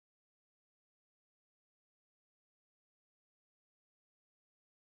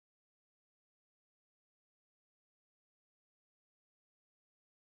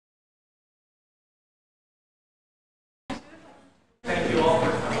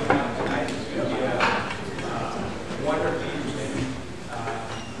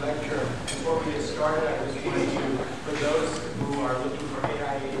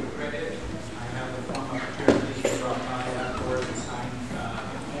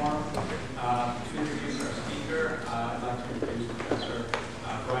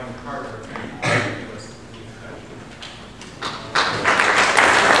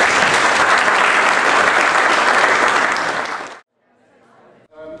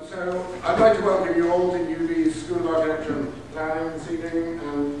So I'd like to welcome you all to UB's School of Architecture and Planning this evening,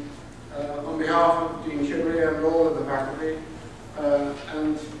 and on behalf of Dean Shibri and all of the faculty,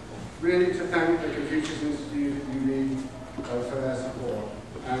 and really to thank the Confucius Institute at UB for their support.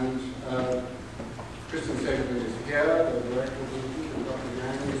 And Kristen Stapleton is here, the director of the Institute, and Dr.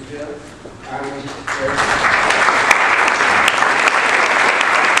 Yang is here.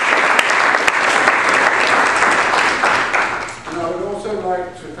 And I would also like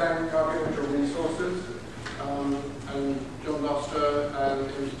to thank Architectural Resources and John Doster and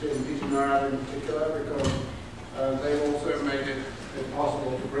Peter Murad in particular, because they've also made it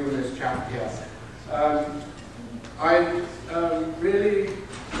possible to bring this chap here. I'd really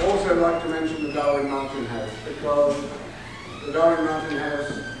also like to mention the Darwin Mountain House, because the Darwin Mountain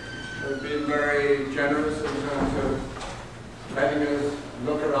House has been very generous in terms of letting us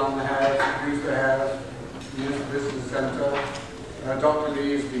look around the house, use the house, use the visitor centre. Dr.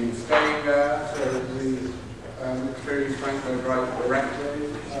 Lee has been staying there, so we experienced Frank Lloyd Wright directly,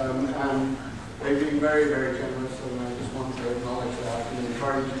 and they've been very, very generous, and I just want to acknowledge that and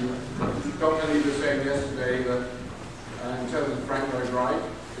encourage you. Dr. Lee was saying yesterday that in terms of Frank Lloyd Wright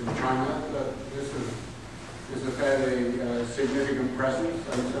in China, that this is a fairly significant presence,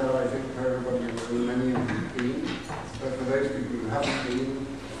 and so I think for everybody in the room, many of you have been, but for those people who haven't been,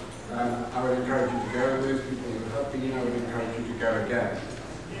 I would encourage you to go, and those people who have been, I would encourage you to go again.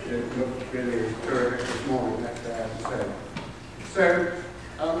 It looked really terrific this morning, I have to say. So,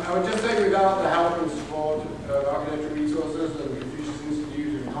 I would just say without the help and support of Architectural Resources and the Confucius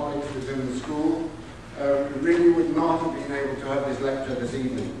Institute and colleagues within the school, we really would not have been able to have this lecture this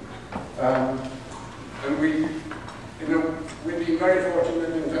evening. And we've been very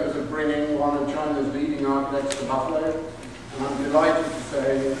fortunate in terms of bringing one of China's leading architects to Buffalo, and I'm delighted to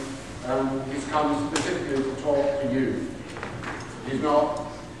say he's come specifically to talk to you. He's not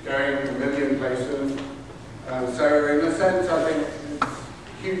going a million places, so in a sense I think it's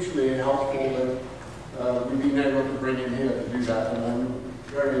hugely helpful that we've been able to bring him here to do that, and I'm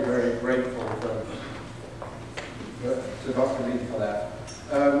very, very grateful to Dr. Lee for that.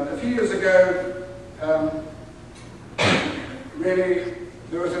 A few years ago, really,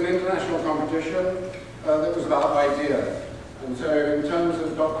 there was an international competition that was about ideas. And so in terms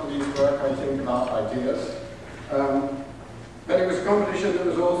of Dr. Lee's work, I think about ideas. But it was a competition that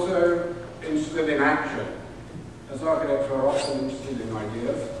was also interested in action. As architects, we're often interested in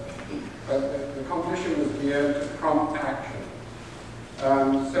ideas. But the competition was geared to prompt action.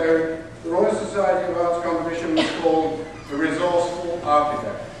 So the Royal Society of Arts competition was called the Resourceful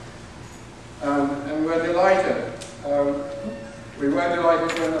Architect. And we're delighted. We were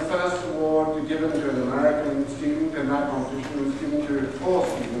delighted when the first award was given to an American student in that competition was given to 4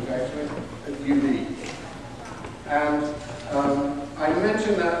 students actually at UB. And I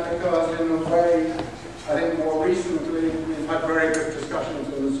mention that because in a way, I think more recently we've had very good discussions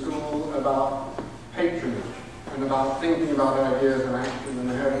in the school about patronage and about thinking about ideas and action and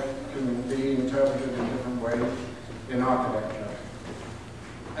how it can be interpreted in different ways in architecture.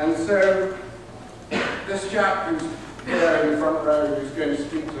 And so this chap who's here in the front row who's going to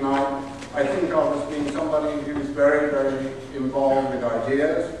speak tonight, I think of as being somebody who's very, very involved with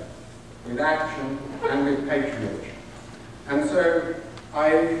ideas, with action, and with patronage. And so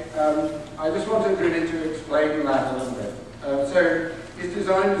I just wanted really to explain that a little bit. So he's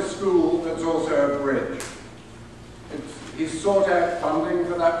designed a school that's also a bridge. He's sought out funding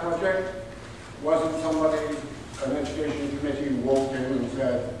for that project. It wasn't somebody, an education committee, who walked in and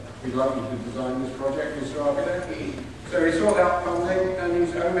said, we'd like you to design this project, Mr. Architect. So he sought out funding, and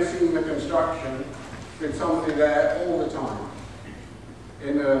he's overseeing the construction with somebody there all the time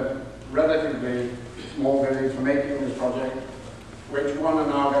in a relatively small village making this project, which won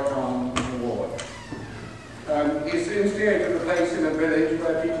an Aga Khan award. He's instigated a place in a village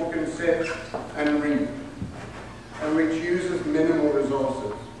where people can sit and read, and which uses minimal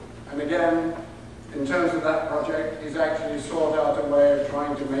resources. And again, in terms of that project, he's actually sought out a way of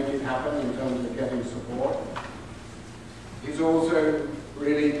trying to make it happen in terms of getting support. He's also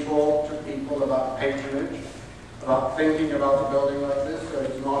really talked to people about patronage, about thinking about a building like this, so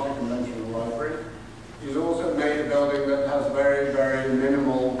it's not a conventional library. He's also made a building that has very, very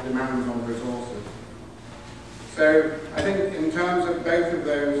minimal demands on resources. So I think in terms of both of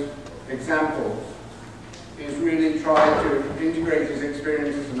those examples, he's really tried to integrate his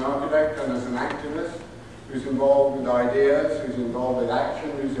experience as an architect and as an activist, who's involved with ideas, who's involved with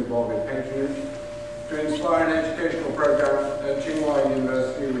action, who's involved with patronage, to inspire an educational program at Tsinghua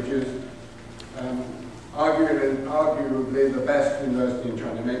University, which is arguably the best university in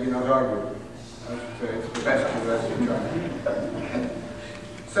China, maybe not arguably. I should say it's the best university in China.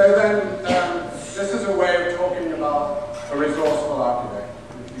 So then, this is a way of talking about a resourceful architect,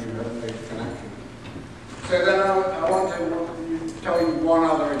 if you have made the connection. So then I want to tell you one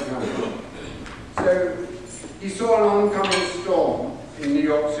other example. So he saw an oncoming storm in New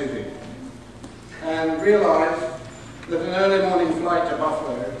York City and realized that an early morning flight to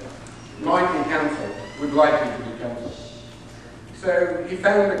Buffalo might be cancelled, would likely to be cancelled. So he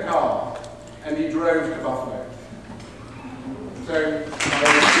found a car and he drove to Buffalo. So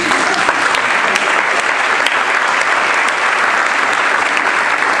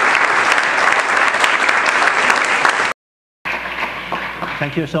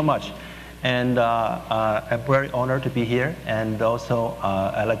thank you so much. And I'm very honored to be here. And also,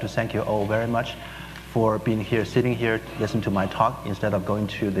 I'd like to thank you all very much for being here, sitting here, listening to my talk instead of going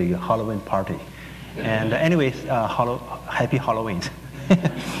to the Halloween party. And anyways, happy Halloween.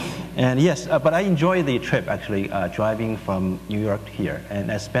 And yes, but I enjoy the trip actually, driving from New York here.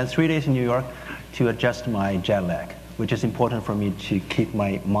 And I spent 3 days in New York to adjust my jet lag, which is important for me to keep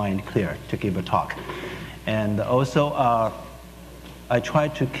my mind clear to give a talk. And also, I try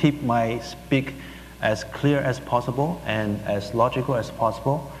to keep my speak as clear as possible and as logical as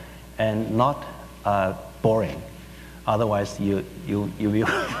possible and not boring. Otherwise, you will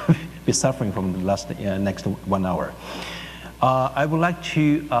be suffering from the next 1 hour. I would like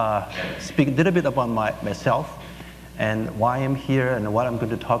to speak a little bit about myself and why I'm here, and what I'm going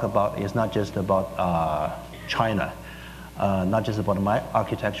to talk about is not just about China, not just about my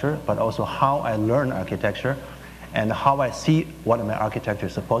architecture, but also how I learn architecture and how I see what my architecture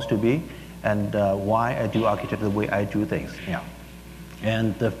is supposed to be, and why I do architecture the way I do things. Yeah.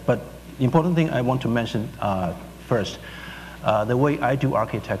 And but the important thing I want to mention first, the way I do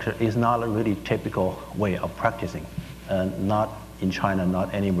architecture is not a really typical way of practicing. Not in China,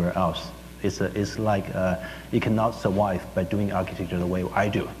 not anywhere else. It's like you cannot survive by doing architecture the way I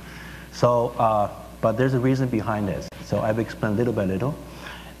do. So, but there's a reason behind this. So I've explained little by little.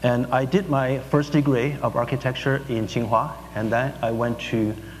 And I did my first degree of architecture in Tsinghua, and then I went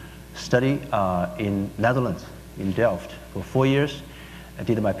to study in Netherlands, in Delft, for 4 years. I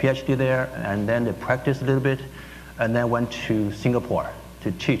did my PhD there, and then I practiced a little bit, and then went to Singapore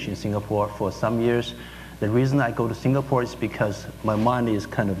to teach in Singapore for some years. The reason I go to Singapore is because my mind is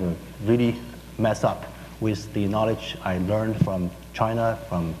kind of really messed up with the knowledge I learned from China,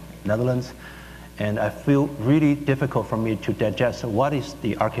 from Netherlands, and I feel really difficult for me to digest what is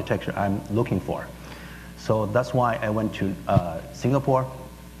the architecture I'm looking for. So that's why I went to Singapore.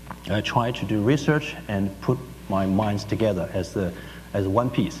 I tried to do research and put my minds together as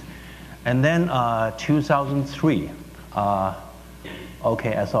one piece. And then 2003,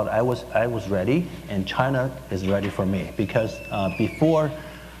 okay, I thought I was ready, and China is ready for me, because before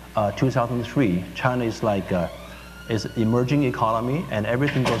 2003, China is like is emerging economy, and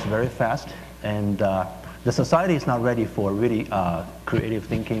everything goes very fast, and the society is not ready for really creative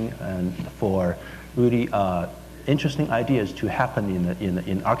thinking and for really interesting ideas to happen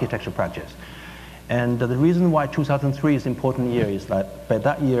in architecture practice. And the reason why 2003 is an important year is that by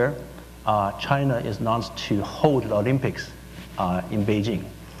that year, China is announced to hold the Olympics in Beijing.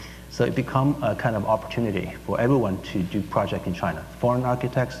 So it become a kind of opportunity for everyone to do project in China. Foreign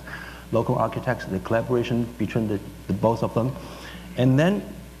architects, local architects, the collaboration between the both of them. And then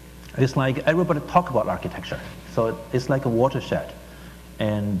it's like everybody talk about architecture. So it's like a watershed.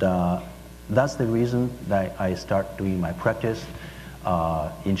 And that's the reason that I start doing my practice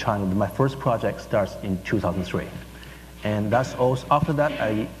in China. My first project starts in 2003. And that's also, after that,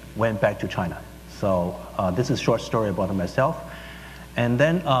 I went back to China. So this is a short story about myself. And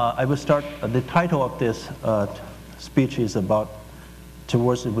then I will start, the title of this speech is about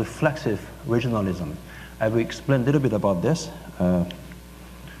towards reflexive regionalism. I will explain a little bit about this.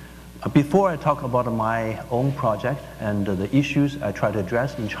 Before I talk about my own project and the issues I try to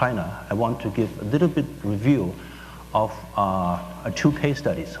address in China, I want to give a little bit review of 2 case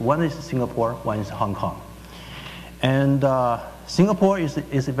studies. One is Singapore, one is Hong Kong. And Singapore is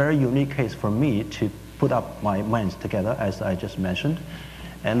a very unique case for me to put up my minds together, as I just mentioned.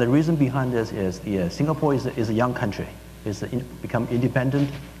 And the reason behind this is Singapore is a young country. It's become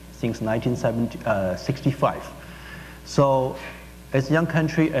independent since 1965. So it's a young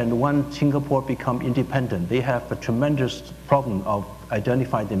country, and when Singapore become independent, they have a tremendous problem of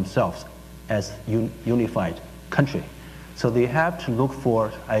identifying themselves as unified country. So they have to look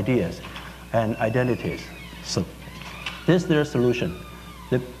for ideas and identities. So this is their solution.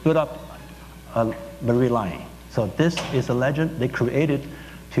 They built up a marine line. So this is a legend they created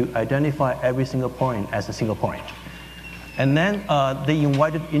to identify every Singaporean as a Singaporean. And then they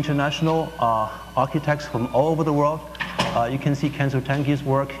invited international architects from all over the world You can see Kensho Tanki's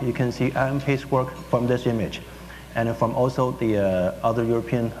work, you can see Alan Pace's work from this image, and from also the other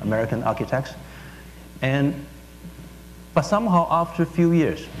European American architects. But somehow after a few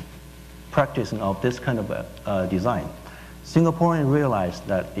years practicing of this kind of design, Singaporeans realized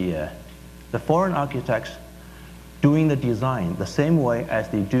that the foreign architects doing the design the same way as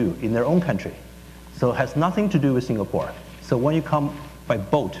they do in their own country. So it has nothing to do with Singapore. So when you come by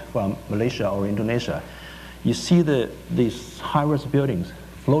boat from Malaysia or Indonesia, you see these high-rise buildings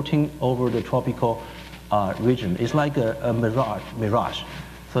floating over the tropical region. It's like a mirage.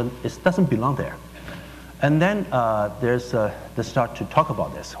 So it doesn't belong there. And then they start to talk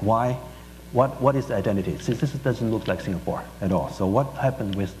about this. Why? What is the identity? See, this doesn't look like Singapore at all. So what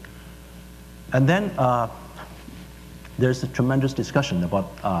happened with? And then there's a tremendous discussion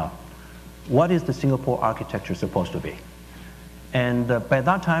about what is the Singapore architecture supposed to be. And by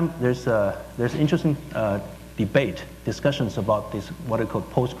that time, there's interesting discussions about this, what I call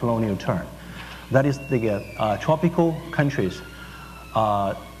post-colonial term. That is the tropical countries,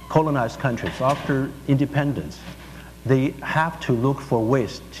 colonized countries, after independence, they have to look for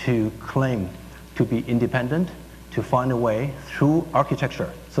ways to claim to be independent, to find a way through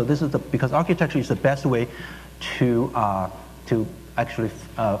architecture. So this is because architecture is the best way to actually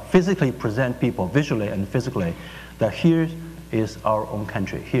physically present people, visually and physically, that here is our own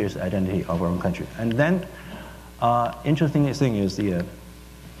country, here's the identity of our own country. And then interesting thing is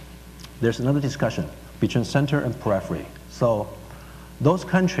there's another discussion between center and periphery. So those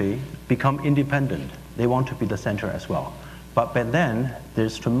countries become independent. They want to be the center as well. But by then,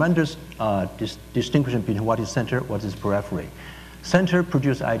 there's tremendous distinction between what is center, what is periphery. Center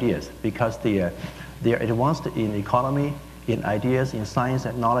produce ideas because they are advanced in economy, in ideas, in science,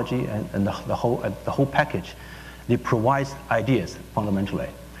 technology, and the whole package. They provide ideas fundamentally.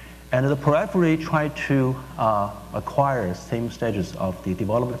 And the periphery try to acquire same stages of the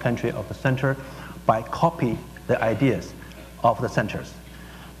developed country of the center by copy the ideas of the centers.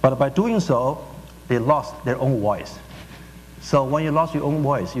 But by doing so, they lost their own voice. So when you lost your own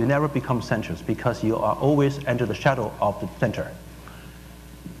voice, you never become centers because you are always under the shadow of the center.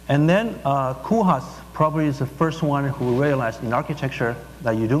 And then Koolhaas probably is the first one who realized in architecture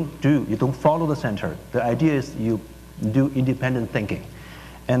that you don't follow the center. The idea is you do independent thinking.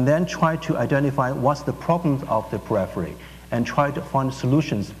 And then try to identify what's the problems of the periphery and try to find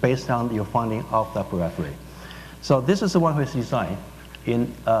solutions based on your finding of the periphery. So this is the one who is designed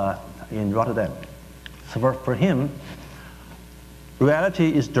in Rotterdam. So for him,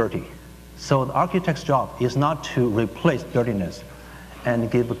 reality is dirty. So the architect's job is not to replace dirtiness and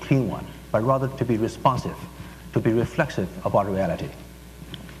give a clean one, but rather to be responsive, to be reflexive about reality.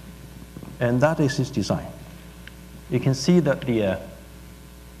 And that is his design. You can see that there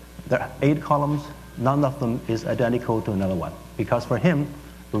are 8 columns, none of them is identical to another one, because for him,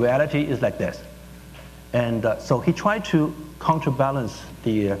 reality is like this. And so he tried to counterbalance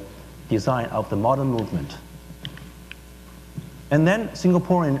the design of the modern movement. And then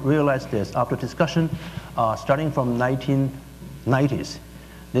Singaporeans realized this after discussion, starting from 1990s.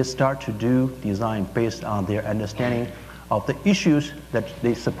 They start to do design based on their understanding of the issues that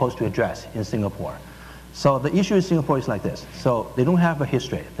they're supposed to address in Singapore. So the issue in Singapore is like this. So they don't have a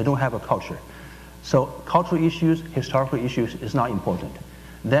history, they don't have a culture. So cultural issues, historical issues is not important.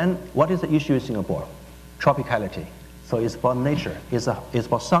 Then what is the issue in Singapore? Tropicality. So it's about nature, it's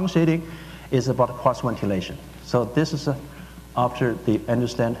about sun shading, it's about cross ventilation. So this is after they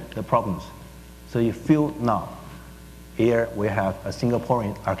understand the problems. So you feel now, here we have a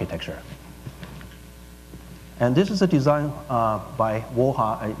Singaporean architecture. And this is a design by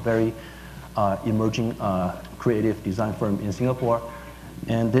Woha, a very emerging creative design firm in Singapore.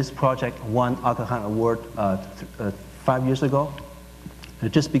 And this project won Aga Khan Award 5 years ago,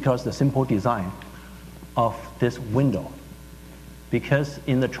 just because the simple design of this window. Because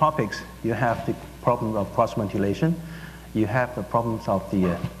in the tropics, you have the problem of cross ventilation, you have the problems of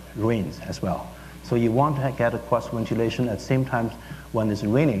the rains as well. So you want to get a cross ventilation at the same time when it's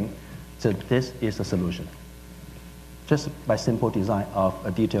raining, so this is the solution. Just by simple design of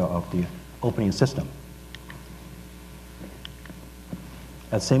a detail of the opening system.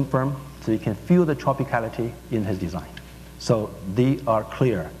 At same firm, so you can feel the tropicality in his design. So they are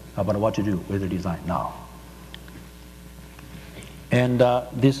clear about what to do with the design now. And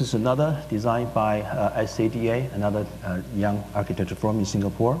this is another design by SADA, another young architecture firm in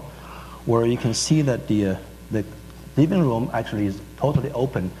Singapore, where you can see that the living room actually is totally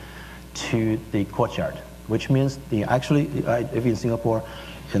open to the courtyard, which means actually, I live in Singapore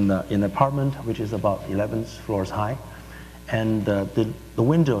in an apartment which is about 11 floors high, and the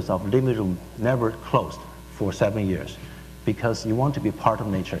windows of the living room never closed for 7 years. because you want to be part of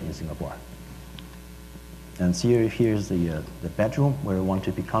nature in Singapore. And here's the bedroom where you want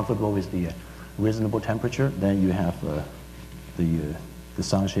to be comfortable with the reasonable temperature. Then you have the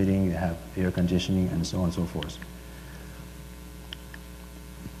sun shading, you have air conditioning, and so on and so forth.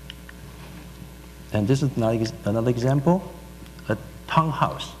 And this is another example, a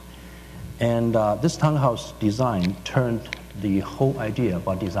townhouse. And this townhouse design turned the whole idea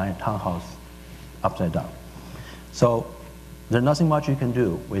about designing a townhouse upside down. So there's nothing much you can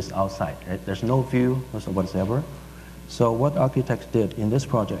do with outside. Right? There's no view whatsoever. So what architects did in this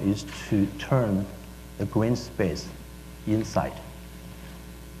project is to turn the green space inside.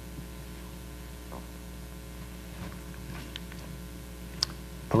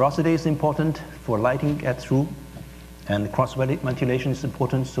 Porosity is important for lighting get through, and cross ventilation is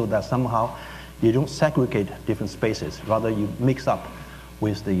important so that somehow you don't segregate different spaces. Rather, you mix up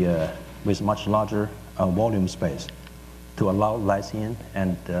with with much larger volume space to allow lights in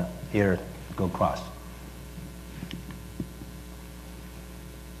and air to go across.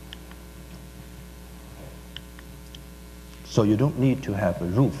 So you don't need to have a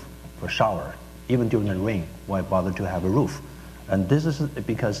roof for shower. Even during the rain, why bother to have a roof? And this is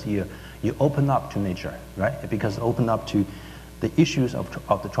because you open up to nature, right? Because open up to the issues of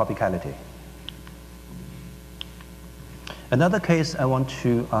the tropicality. Another case I want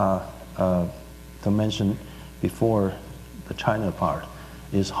to mention before the China part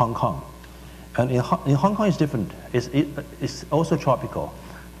is Hong Kong. And in Hong Kong it's different. It's also tropical,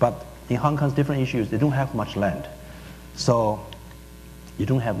 but in Hong Kong's different issues, they don't have much land. So you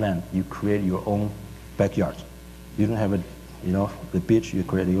don't have land, you create your own backyard. You don't have the beach, you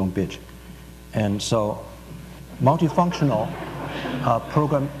create your own beach. And so multifunctional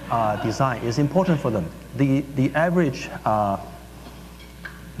program design is important for them. The average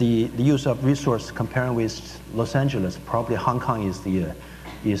the use of resource comparing with Los Angeles, probably Hong Kong is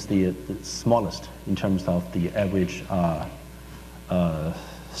the smallest in terms of the average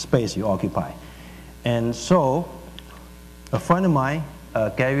space you occupy. And so a friend of mine,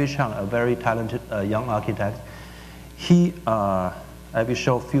 Gary Chang, a very talented young architect, he, I will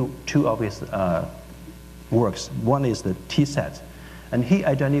show two of his works. One is the T-set, and he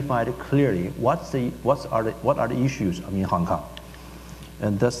identified clearly what are the issues in Hong Kong.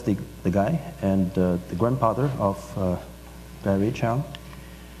 And that's the guy and the grandfather of Gary Chang.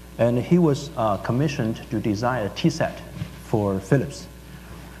 And he was commissioned to design a T-set for Philips.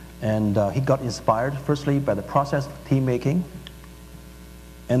 And he got inspired, firstly, by the process of tea making.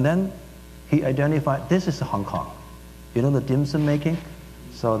 And then he identified, this is Hong Kong. You know the dim sum making?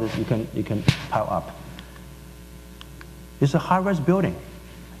 So that you can pile up. It's a high-rise building,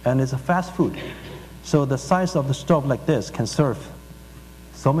 and it's a fast food. So the size of the stove like this can serve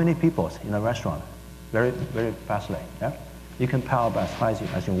so many people in a restaurant very, very fastly. Yeah? You can pile up as high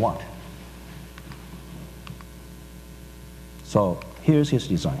as you want. So here's his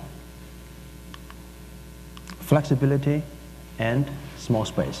design. Flexibility and small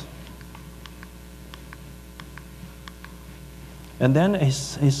space. And then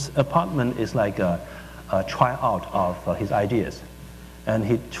his apartment is like a tryout of his ideas. And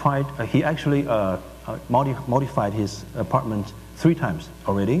he actually modified his apartment 3 times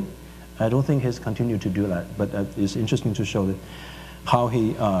already. I don't think he's continued to do that, but it's interesting to show that how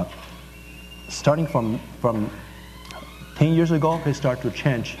he, starting from 10 years ago, he started to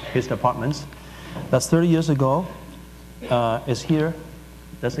change his apartments. That's 30 years ago, is here.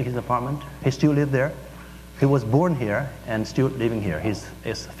 That's his apartment. He still lives there. He was born here and still living here. He's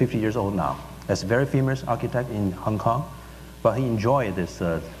 50 years old now. He's a very famous architect in Hong Kong, but he enjoyed this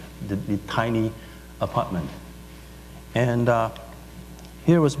the tiny apartment. And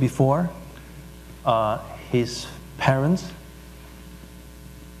here was before his parents'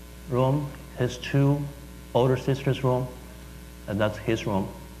 room, his 2 older sisters' room, and that's his room,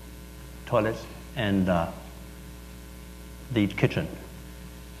 toilets, and the kitchen.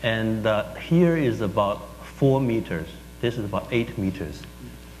 And here is about 4 meters. This is about 8 meters.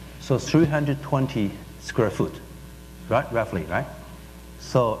 So 320 square foot, right? Roughly, right?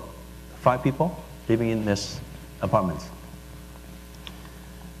 So 5 people living in this apartment.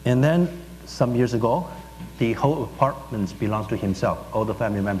 And then some years ago, the whole apartment belongs to himself. All the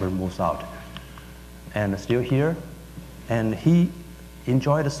family members moves out. And still here. And he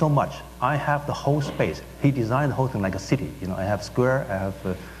enjoyed it so much. I have the whole space. He designed the whole thing like a city. I have square, I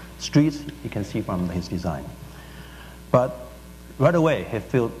have streets, you can see from his design. But right away, he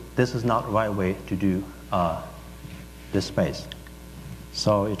felt this is not the right way to do this space.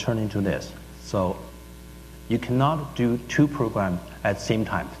 So it turned into this. So you cannot do 2 programs at the same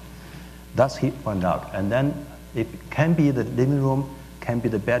time. That's he found out. And then It can be the living room, can be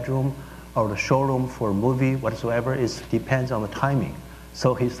the bedroom, or the showroom for a movie, whatsoever. It depends on the timing.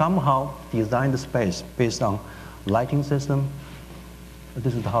 So he somehow designed the space based on lighting system.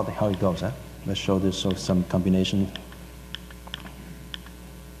 This is how it goes. Let's show this, so some combination.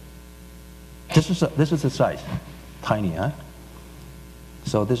 This is the size, tiny, huh?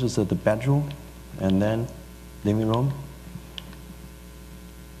 So this is the bedroom, and then living room.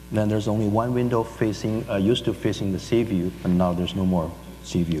 Then there's only one window facing, used to facing the sea view, and now there's no more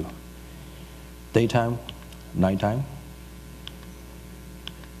sea view. Daytime, nighttime.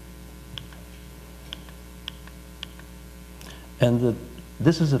 And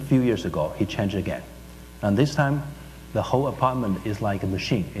this is a few years ago. He changed again. And this time, the whole apartment is like a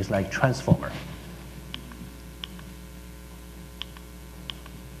machine. It's like a transformer.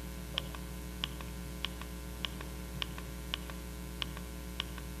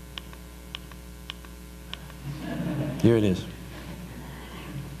 Here it is.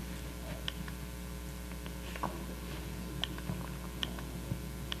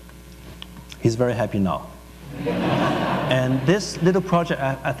 He's very happy now. And this little project,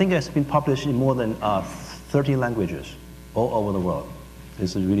 I think, has been published in more than 30 languages all over the world.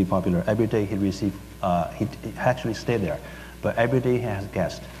 This is really popular. Every day he receives, he actually stayed there, but every day he has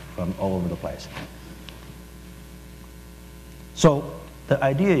guests from all over the place. So the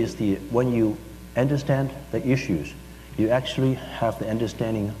idea is when you understand the issues, you actually have the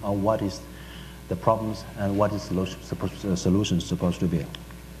understanding of what is the problems and what is the solution supposed to be.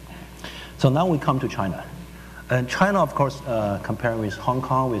 So now we come to China. And China, of course, comparing with Hong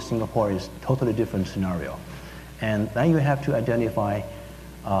Kong, with Singapore, is a totally different scenario. And then you have to identify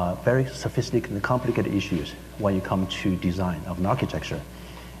very sophisticated and complicated issues when you come to design of an architecture.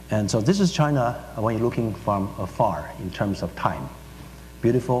 And so this is China when you're looking from afar in terms of time.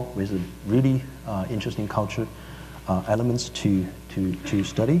 Beautiful, with a really interesting culture, elements to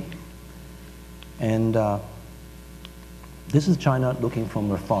study. And this is China looking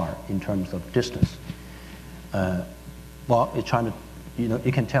from afar in terms of distance. Well, it's trying to,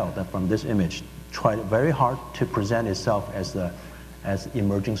 you can tell that from this image, tried very hard to present itself as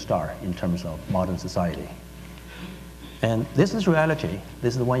emerging star in terms of modern society. And this is reality.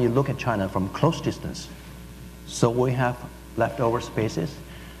 This is when you look at China from close distance. So we have leftover spaces.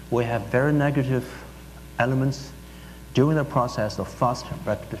 We have very negative elements during the process of fast,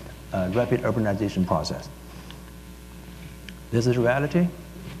 rapid urbanization process. This is reality.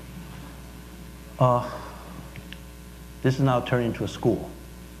 This is now turned into a school,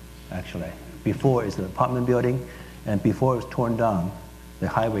 actually. Before it's an apartment building, and before it was torn down, the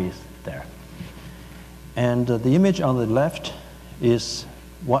highway is there. And the image on the left is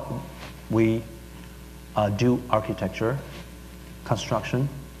what we do architecture, construction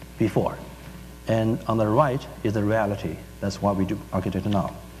before. And on the right is the reality. That's what we do architecture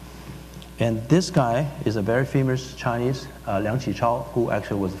now. And this guy is a very famous Chinese, Liang Qichao, who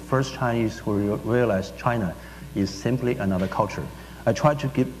actually was the first Chinese who realized China is simply another culture. I tried to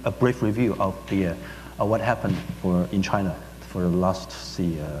give a brief review of what happened in China for the last,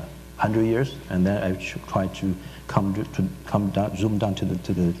 100 years, and then I tried to zoom down to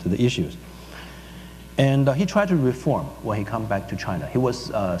the issues. And he tried to reform when he came back to China. He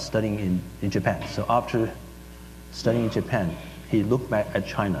was studying in Japan. So after studying in Japan, he looked back at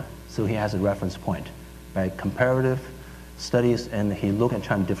China. So he has a reference point by comparative studies, and he looked at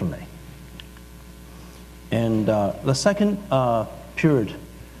China differently. And the second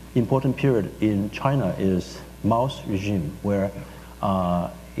important period in China is Mao's regime, where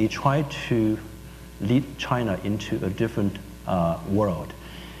he tried to lead China into a different world.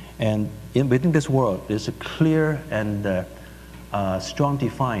 And within this world, there's a clear and strong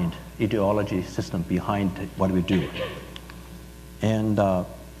defined ideology system behind what we do. And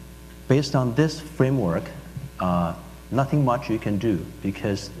based on this framework, nothing much you can do,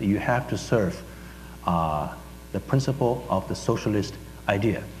 because you have to serve the principle of the socialist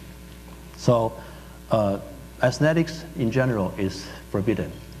idea. So aesthetics in general is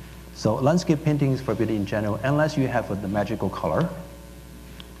forbidden. So landscape painting is forbidden in general unless you have the magical color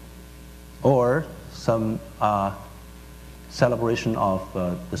or some celebration of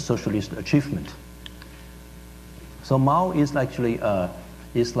the socialist achievement. So Mao is actually at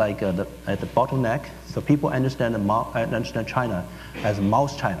the bottleneck. So people understand understand China as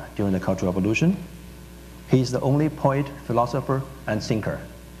Mao's China during the Cultural Revolution. He's the only poet, philosopher, and thinker.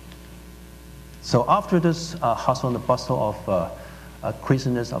 So after this hustle and bustle of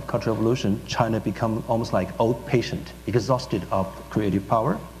craziness of Cultural Revolution, China become almost like old patient, exhausted of creative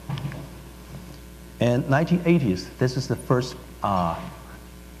power. And 1980s, this is the first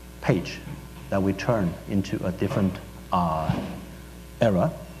page that we turn into a different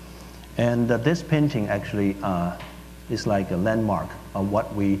era. And this painting actually is like a landmark of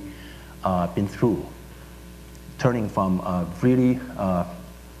what we been through, turning from really,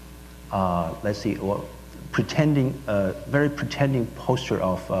 let's see, pretending, very pretending posture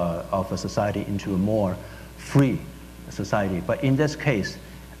of a society into a more free society. But in this case,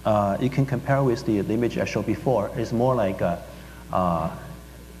 you can compare with the image I showed before. It's more like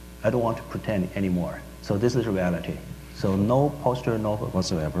I don't want to pretend anymore. So this is reality. So no posture, no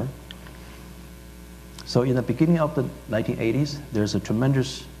whatsoever. So in the beginning of the 1980s, there's a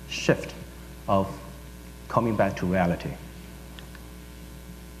tremendous shift of coming back to reality.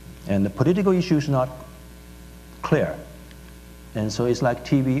 And the political issue is not clear. And so it's like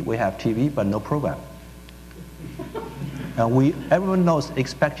TV, we have TV, but no program. And everyone knows,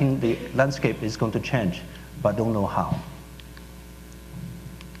 expecting the landscape is going to change, but don't know how.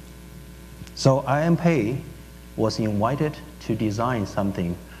 So I.M. Pei was invited to design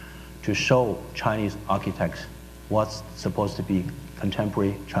something to show Chinese architects what's supposed to be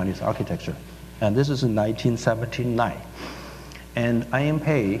contemporary Chinese architecture. And this is in 1979. And I.M.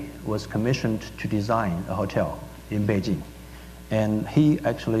 Pei was commissioned to design a hotel in Beijing. And he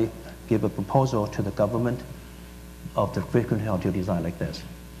actually gave a proposal to the government of the frequent hotel design like this.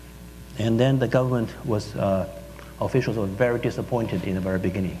 And then the government was, officials were very disappointed in the very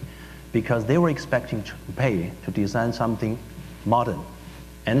beginning, because they were expecting Pei to design something modern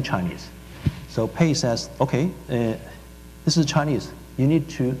and Chinese. So Pei says, okay, this is Chinese. You need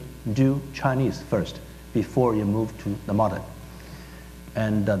to do Chinese first before you move to the modern.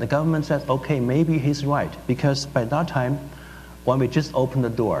 And the government said, okay, maybe he's right, because by that time, when we just opened the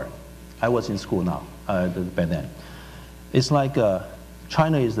door, I was in school now, by then. It's like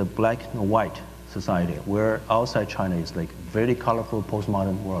China is a black and white society, where outside China is like very colorful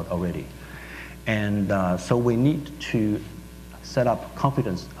postmodern world already. And so we need to set up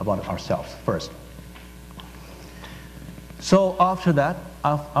confidence about ourselves first. So after that,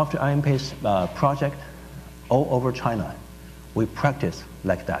 after I.M. Pei's project all over China, we practice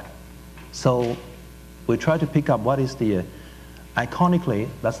like that. So we try to pick up what is the, iconically,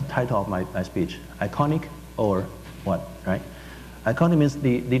 that's the title of my speech, iconic or what, right? Iconic means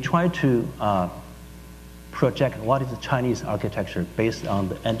they try to project what is the Chinese architecture based on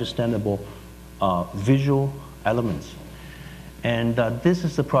the understandable visual elements. And this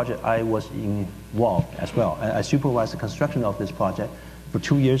is the project I was involved as well. I supervised the construction of this project for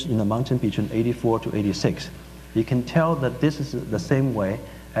 2 years in the mountain between 84 to 86. You can tell that this is the same way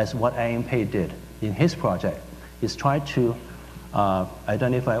as what I.M. Pei did in his project. He's tried to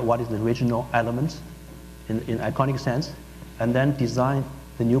identify what is the original elements in iconic sense, and then design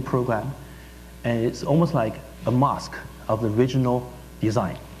the new program. And it's almost like a mask of the original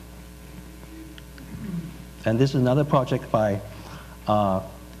design. And this is another project by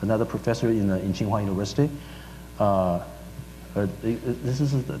another professor in Tsinghua University. This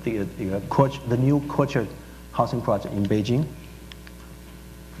is the new courtyard housing project in Beijing.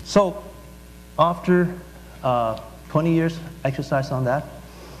 So after 20 years exercise on that,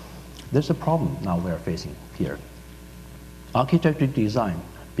 there's a problem now we're facing here. Architecture design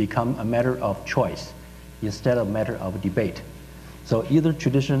become a matter of choice instead of a matter of debate. So either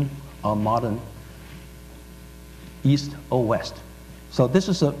tradition or modern, east or west. So this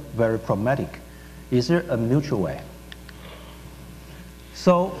is a very problematic. Is there a mutual way?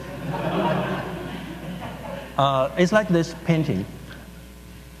 So it's like this painting.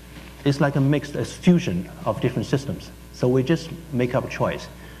 It's like a mixed fusion of different systems. So we just make up a choice.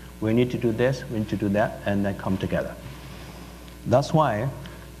 We need to do this, we need to do that, and then come together. That's why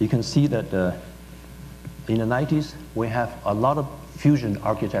you can see that in the 90s, we have a lot of fusion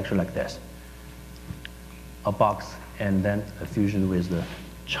architecture like this. A box, and then a fusion with the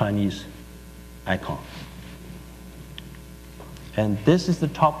Chinese icon. And this is the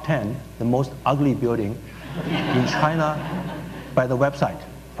top 10, the most ugly building in China by the website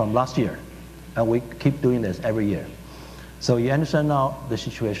from last year. And we keep doing this every year. So you understand now the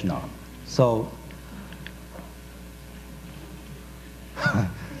situation now. So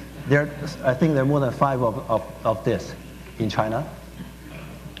I think there are more than 5 of this in China.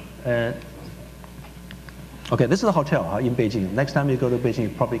 Okay, this is a hotel in Beijing. Next time you go to Beijing, you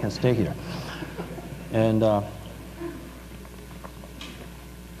probably can stay here. And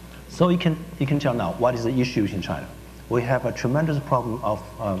so you can tell now what is the issues in China. We have a tremendous problem of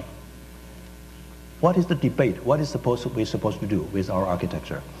what is the debate? What is we're supposed to do with our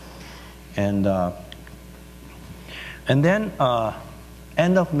architecture? And then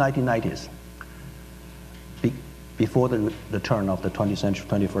end of 1990s, before the turn of the 20th century,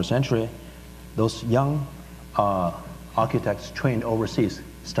 21st century, those young architects trained overseas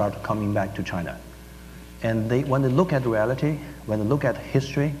start coming back to China. And when they look at reality, when they look at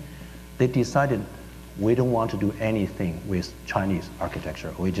history, they decided we don't want to do anything with Chinese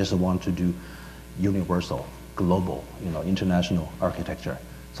architecture. We just want to do universal, global, international architecture.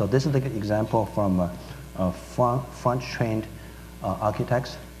 So this is the example from French-trained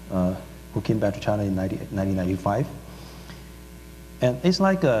architects who came back to China in 1995. And it's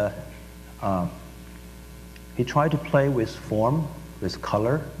like he tried to play with form, with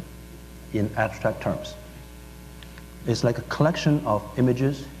color, in abstract terms. It's like a collection of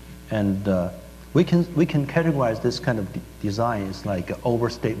images, and we can categorize this kind of design as like an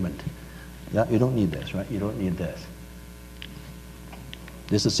overstatement. Yeah, you don't need this, right? You don't need this.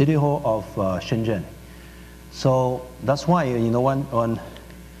 This is the City Hall of Shenzhen. So that's why, when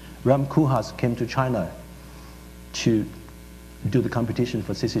Ram Koolhaas came to China to do the competition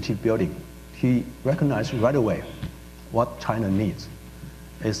for CCT building, he recognized right away what China needs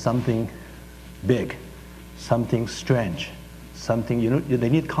is something big, something strange, something, they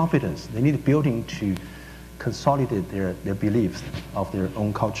need confidence. They need a building to consolidate their beliefs of their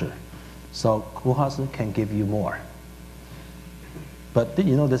own culture. So Koolhaas can give you more. But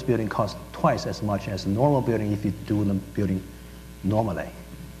this building costs twice as much as a normal building if you do the building normally.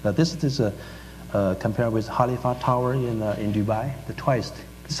 But this is compared with Khalifa Tower in Dubai,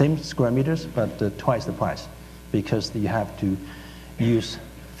 same square meters, but twice the price, because you have to use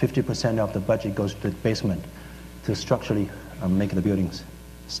 50% of the budget goes to the basement to structurally make the buildings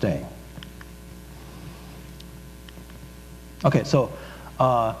stay. Okay, so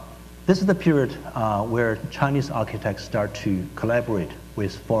this is the period where Chinese architects start to collaborate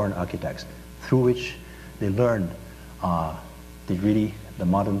with foreign architects, through which they learn the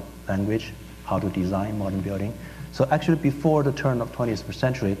modern language, how to design modern building. So actually, before the turn of 20th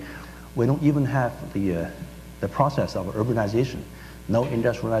century, we don't even have the process of urbanization, no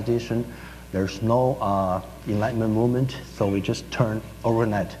industrialization, there's no Enlightenment movement, so we just turn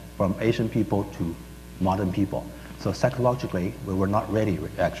overnight from Asian people to modern people. So psychologically, we were not ready,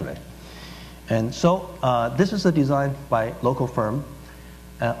 actually. And so this is a design by local firm.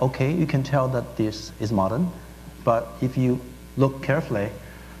 Okay, you can tell that this is modern, but if you look carefully,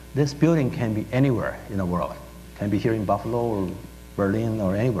 this building can be anywhere in the world. It can be here in Buffalo or Berlin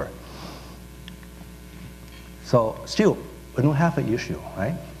or anywhere. So still, we don't have an issue,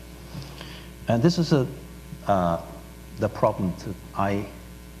 right? And this is the problem that I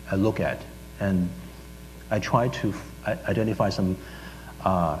look at, and I try to identify some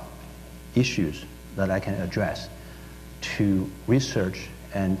issues that I can address to research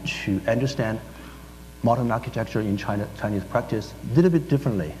and to understand modern architecture in Chinese practice a little bit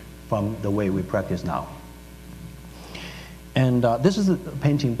differently from the way we practice now. And this is a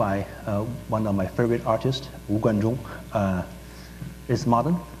painting by one of my favorite artists, Wu Guanzhong. It's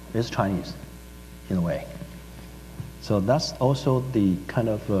modern, it's Chinese in a way. So that's also the kind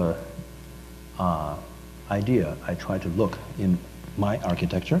of idea I try to look in my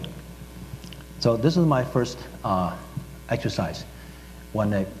architecture. So this is my first exercise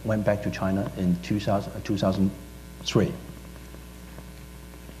when I went back to China in 2003.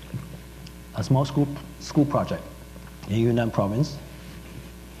 A small school project in Yunnan province.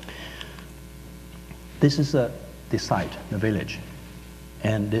 This is the site, the village,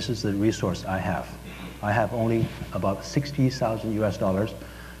 and this is the resource I have. I have only about $60,000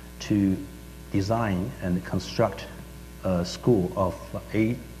 to design and construct a school of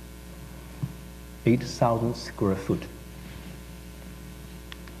 8,000 square foot.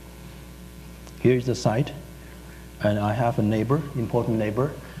 Here is the site, and I have a neighbor, important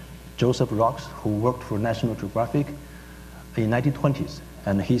neighbor, Joseph Rocks, who worked for National Geographic in 1920s,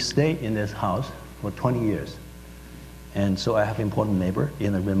 and he stayed in this house for 20 years. And so I have an important neighbor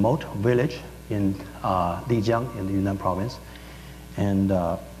in a remote village in Lijiang in the Yunnan province. And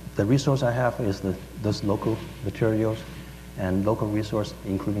the resource I have is those local materials and local resource,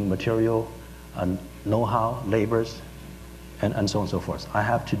 including material, know-how, labors, and so on and so forth. I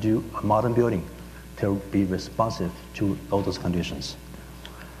have to do a modern building to be responsive to all those conditions.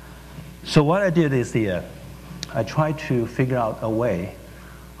 So what I did is I tried to figure out a way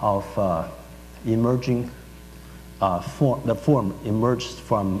of emerging the form emerged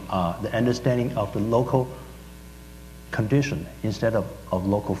from the understanding of the local condition instead of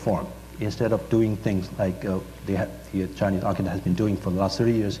local form. Instead of doing things like the Chinese architect has been doing for the last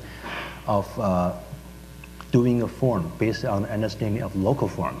 30 years of doing a form based on understanding of local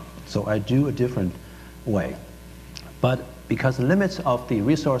form. So I do a different way. But because the limits of the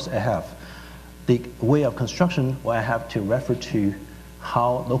resource I have, the way of construction, where I have to refer to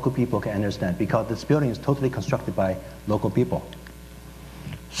how local people can understand, because this building is totally constructed by local people.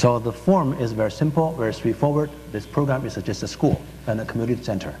 So the form is very simple, very straightforward. This program is just a school and a community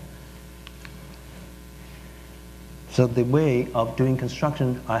center. So the way of doing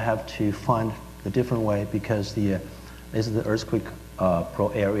construction, I have to find a different way, because this is the earthquake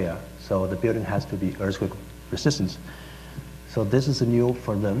pro area, so the building has to be earthquake resistant. So this is new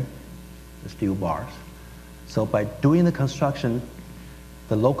for them, the steel bars. So by doing the construction,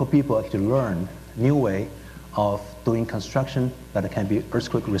 the local people actually learn new way of doing construction that can be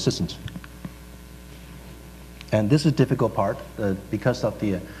earthquake resistant. And this is the difficult part, because of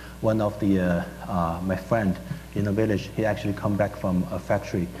one of my friend in the village, he actually come back from a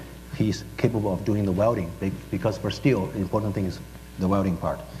factory. He's capable of doing the welding, because for steel, the important thing is the welding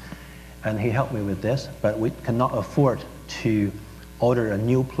part. And he helped me with this, but we cannot afford to order a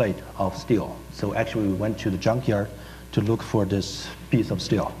new plate of steel. So actually we went to the junkyard to look for this piece of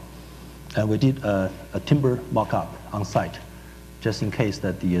steel. And we did a timber mock-up on site, just in case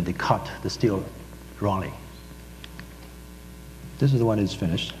that they cut the steel wrongly. This is the one that's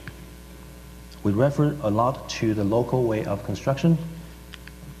finished. We refer a lot to the local way of construction.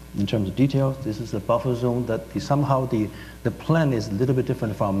 In terms of details, this is the buffer zone that somehow the plan is a little bit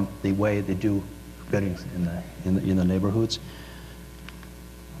different from the way they do buildings in the neighborhoods.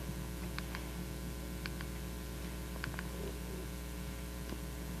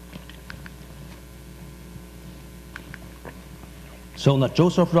 So the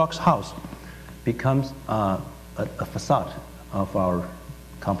Joseph Rock's house becomes a facade of our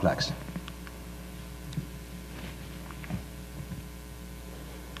complex.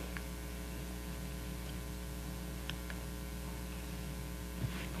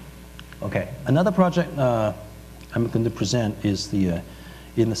 Okay, another project I'm going to present is in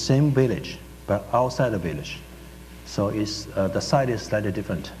the same village, but outside the village. So the site is slightly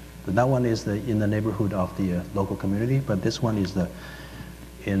different. That one is in the neighborhood of the local community, but this one is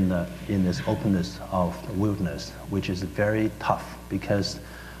in this openness of the wilderness, which is very tough, because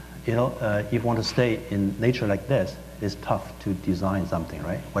if you want to stay in nature like this, it's tough to design something,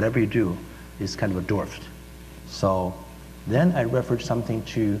 right? Whatever you do is kind of a dwarfed. So then I referred something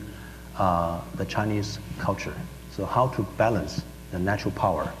to the Chinese culture. So how to balance the natural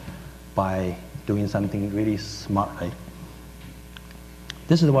power by doing something really smartly.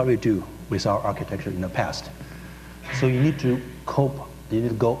 This is what we do with our architecture in the past. So you need to cope, you need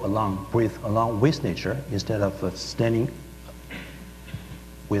to go along, breathe along with nature instead of standing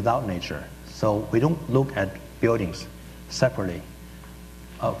without nature. So we don't look at buildings separately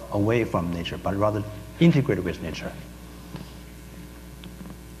away from nature, but rather integrated with nature.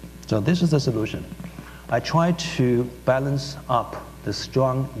 So this is the solution. I try to balance up the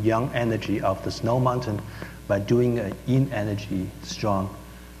strong yang energy of the snow mountain by doing an yin energy strong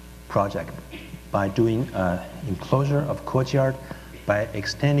project, by doing enclosure of courtyard, by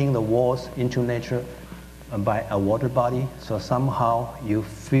extending the walls into nature, by a water body, so somehow you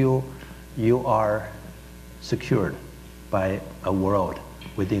feel you are secured by a world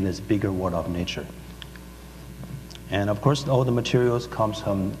within this bigger world of nature. And of course, all the materials comes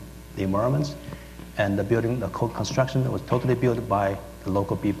from the environments, and the building, the construction was totally built by the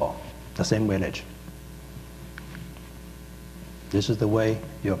local people, the same village. This is the way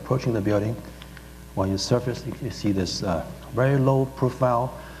you're approaching the building. When you surface, you see this very low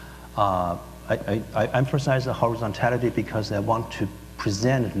profile. I emphasize the horizontality because I want to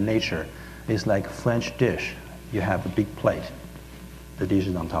present nature. It's like a French dish. You have a big plate. The dish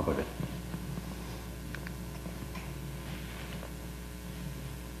is on top of it.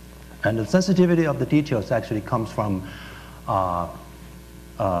 And the sensitivity of the details actually comes from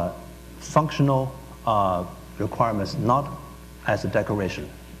functional requirements, not as a decoration.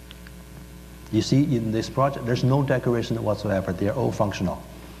 You see, in this project, there's no decoration whatsoever. They're all functional.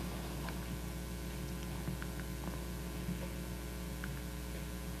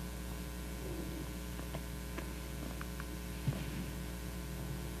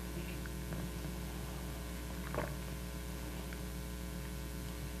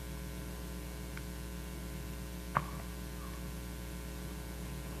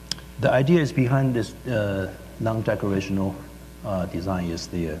 The idea is behind this non-decorational design is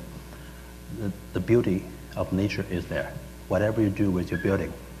the beauty of nature is there. Whatever you do with your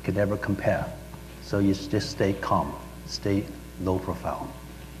building can never compare. So you just stay calm, stay low profile.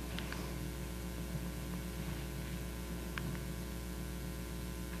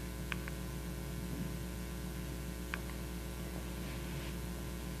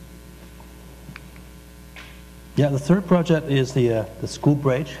 Yeah, the third project is the school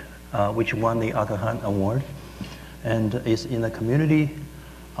bridge, which won the Aga Khan Award. and it's in a community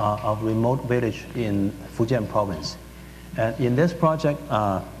of remote village in Fujian province. And in this project,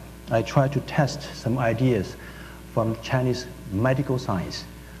 I try to test some ideas from Chinese medical science,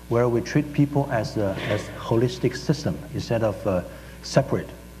 where we treat people as a holistic system instead of separate.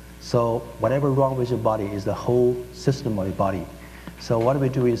 So whatever wrong with your body is the whole system of your body. So what we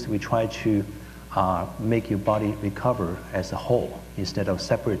do is we try to make your body recover as a whole instead of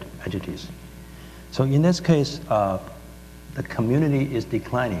separate entities. So in this case, the community is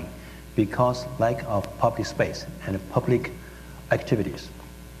declining because lack of public space and public activities.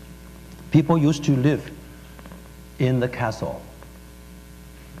 People used to live in the castle.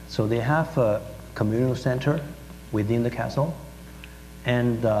 So they have a communal center within the castle.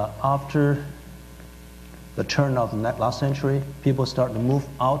 And after the turn of the last century, people start to move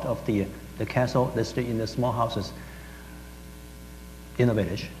out of the castle. They stay in the small houses in the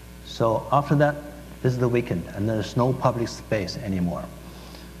village. So after that, this is the weekend, and there's no public space anymore.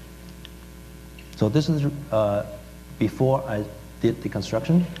 So this is before I did the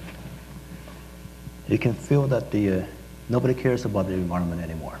construction. You can feel that nobody cares about the environment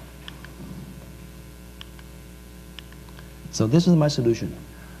anymore. So this is my solution.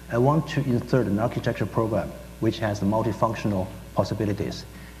 I want to insert an architecture program which has multifunctional possibilities,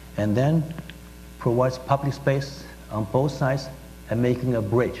 and then provides public space on both sides and making a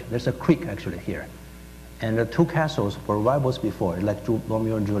bridge. There's a creek actually here. And the two castles were rivals before, like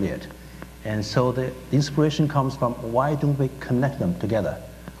Romeo and Juliet. And so the inspiration comes from why don't we connect them together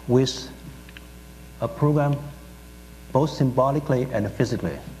with a program both symbolically and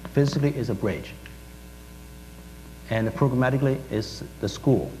physically. Physically is a bridge. And programmatically is the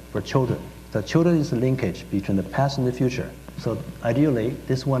school for children. The children is the linkage between the past and the future. So ideally,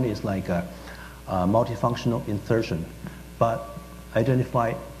 this one is like a multifunctional insertion, but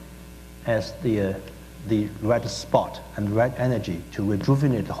identified as the right spot and right energy to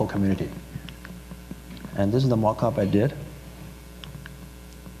rejuvenate the whole community. And this is the mock-up I did.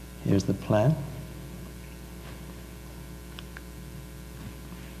 Here's the plan.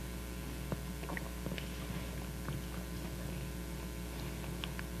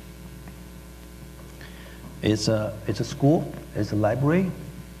 It's a school, it's a library,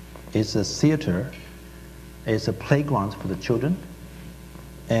 it's a theater, it's a playground for the children,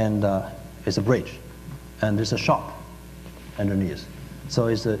 and it's a bridge, and there's a shop underneath. So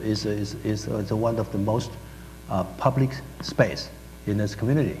it's one of the most public space in this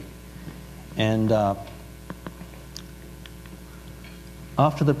community. And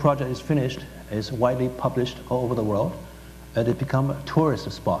after the project is finished, it's widely published all over the world, and it become a tourist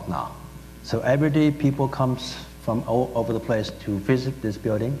spot now. So every day people come from all over the place to visit this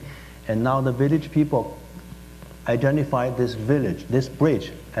building, and now the village people identify this village, this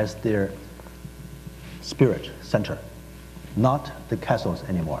bridge, as their spirit center, not the castles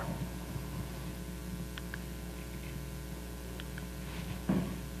anymore.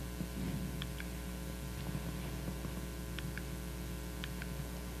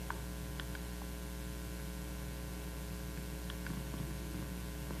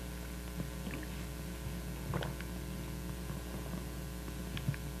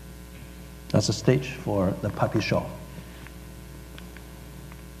 That's a stage for the puppy show.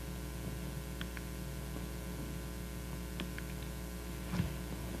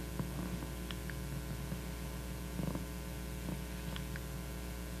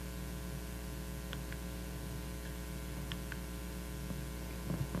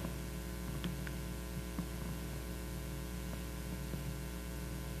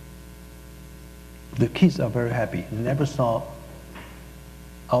 The kids are very happy. They never saw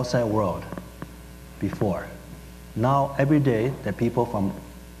outside world before. Now every day the people from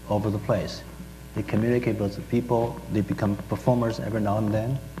over the place, they communicate with the people, they become performers every now and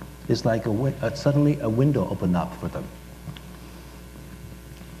then. It's like suddenly a window opened up for them.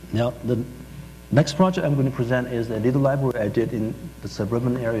 Now the next project I'm going to present is a little library I did in the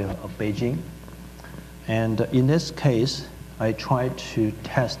suburban area of Beijing. And in this case, I tried to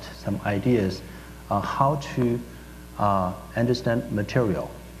test some ideas on how to understand material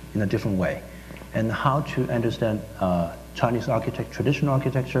in a different way, and how to understand Chinese traditional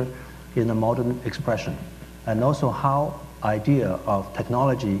architecture in a modern expression, and also how idea of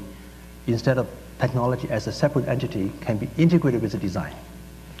technology, instead of technology as a separate entity, can be integrated with the design.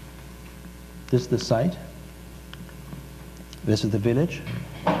 This is the site. This is the village.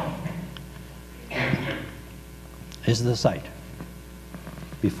 This is the site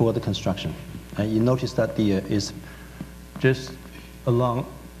before the construction. And you notice that is just along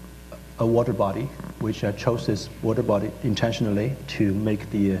a water body, which I chose this water body intentionally to make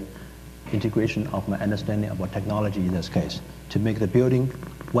the integration of my understanding about technology in this case to make the building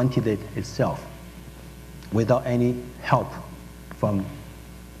ventilate itself without any help from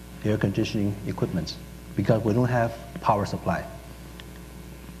air conditioning equipment because we don't have power supply.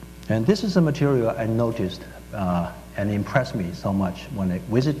 And this is a material I noticed and impressed me so much when I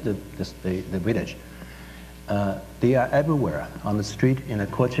visited the village. They are everywhere on the street, in the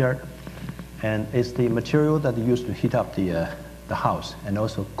courtyard, and it's the material that they use to heat up the house and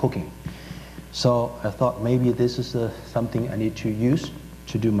also cooking. So I thought maybe this is something I need to use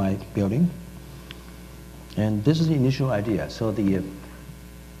to do my building. And this is the initial idea. So the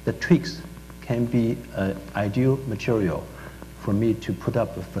twigs can be an ideal material for me to put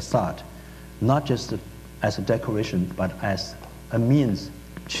up a facade, not just as a decoration, but as a means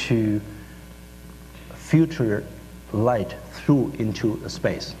to filter light through into a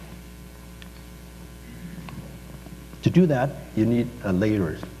space. To do that, you need a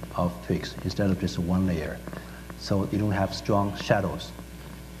layer of twigs instead of just one layer, so you don't have strong shadows.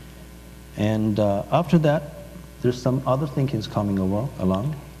 And after that, there's some other thinkings coming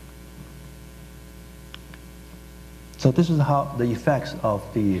along. So this is how the effects of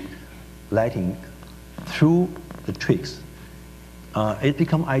the lighting through the twigs, it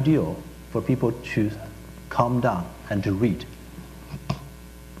becomes ideal for people to calm down and to read.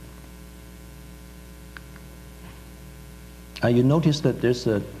 You notice that there's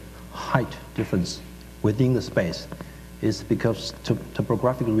a height difference within the space. It's because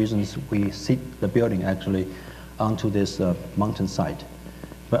topographic reasons we sit the building actually onto this mountainside.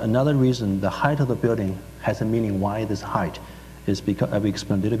 But another reason, the height of the building has a meaning why this height is because I will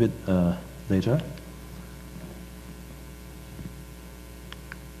explain a little bit later.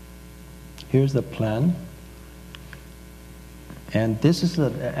 Here's the plan. And this is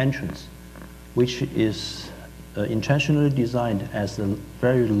the entrance, which is intentionally designed as a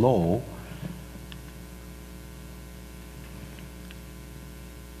very low.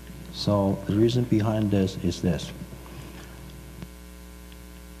 So the reason behind this is this.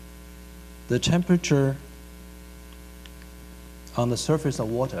 The temperature on the surface of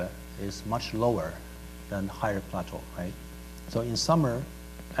water is much lower than higher plateau, right? So in summer,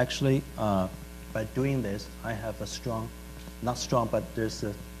 actually, by doing this, I have a strong, not strong, but there's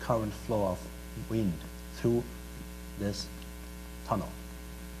a current flow of wind through this tunnel.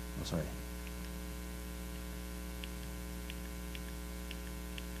 Oh, sorry.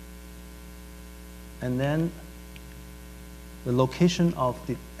 And then the location of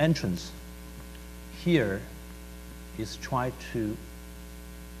the entrance here is try to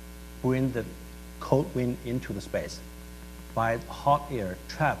bring the cold wind into the space by hot air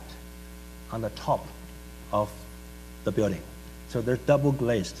trapped on the top of the building. So their double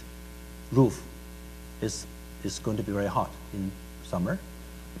glazed roof is going to be very hot in summer,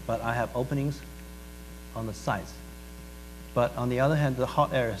 but I have openings on the sides. But on the other hand, the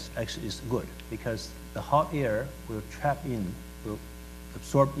hot air actually is good because the hot air will trap in, will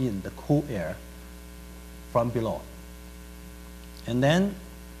absorb in the cool air from below. And then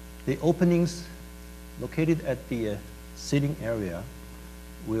the openings located at the sitting area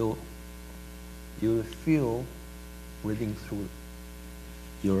you will feel breathing through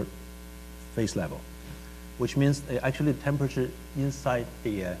your face level, which means actually the temperature inside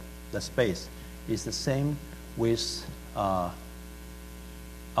the space is the same with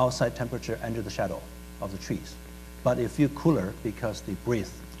outside temperature under the shadow of the trees. But it feels cooler because they breathe.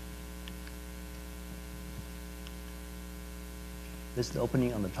 This is the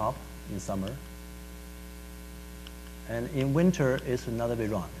opening on the top in summer. And in winter, it's another way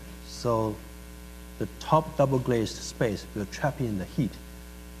around. So the top double glazed space will trap in the heat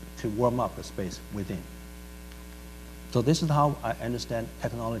to warm up the space within. So this is how I understand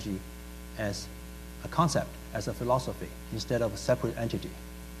technology as a concept, as a philosophy, instead of a separate entity.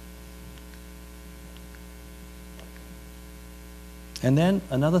 And then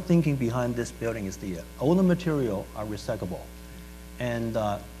another thinking behind this building is all the material are recyclable and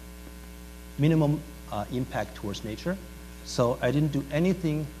minimum impact towards nature. So I didn't do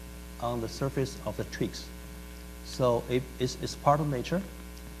anything on the surface of the twigs. So it's part of nature,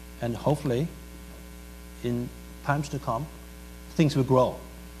 and hopefully in times to come, things will grow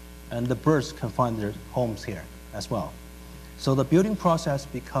and the birds can find their homes here as well. So the building process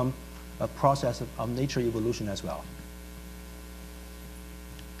become a process of nature evolution as well.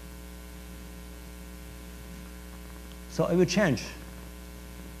 So it will change.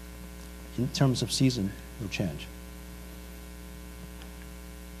 In terms of season, it will change.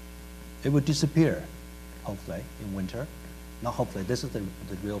 It will disappear, hopefully, in winter. Not hopefully, this is the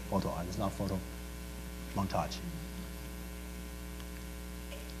real photo, it's not photo montage.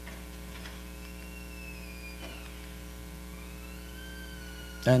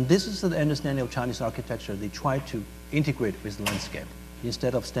 And this is the understanding of Chinese architecture. They try to integrate with landscape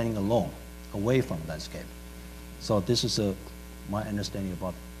instead of standing alone, away from landscape. So this is my understanding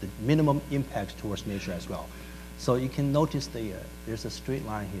about the minimum impact towards nature as well. So you can notice there's a straight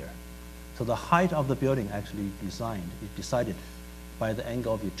line here. So the height of the building actually is decided by the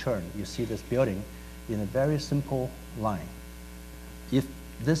angle of your turn. You see this building in a very simple line. If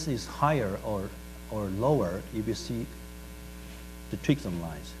this is higher or lower, you will see the tweaks on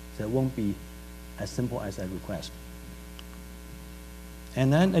lines. So it won't be as simple as I request.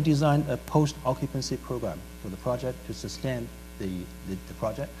 And then I designed a post-occupancy program for the project to sustain the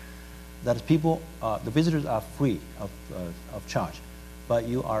project. That people, the visitors are free of charge, but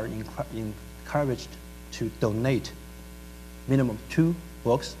you are encouraged to donate minimum 2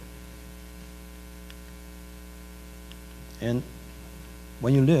 books. And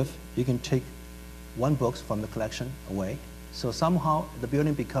when you leave, you can take 1 book from the collection away. So somehow the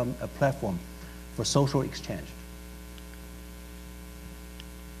building become a platform for social exchange.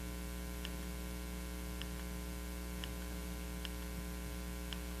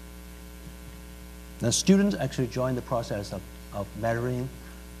 The students actually join the process of measuring,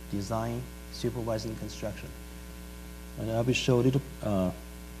 design, supervising construction. And I will show a little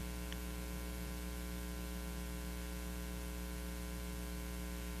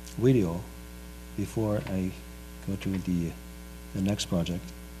video before I go to the next project.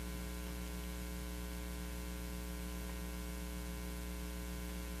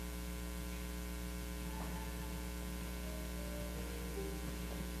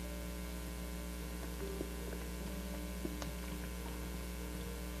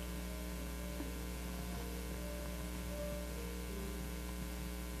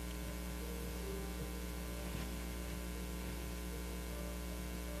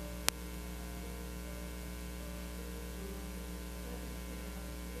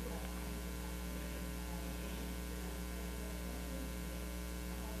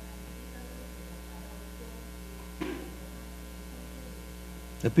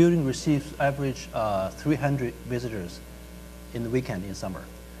 The building receives average 300 visitors in the weekend in summer.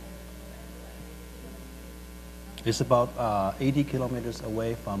 It's about 80 kilometers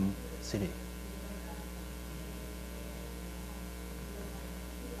away from city.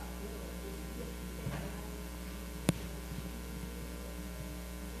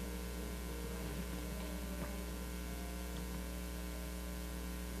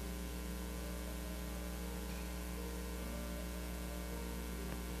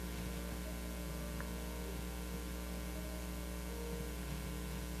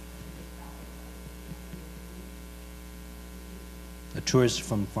 A tourist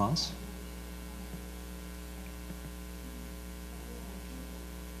from France.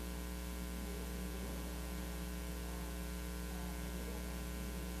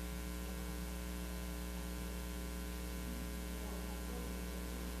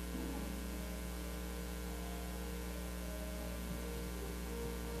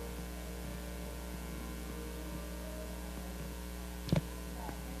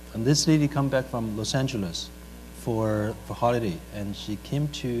 And this lady come back from Los Angeles for holiday, and she came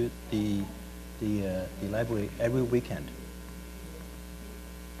to the library every weekend.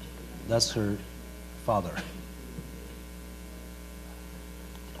 That's her father.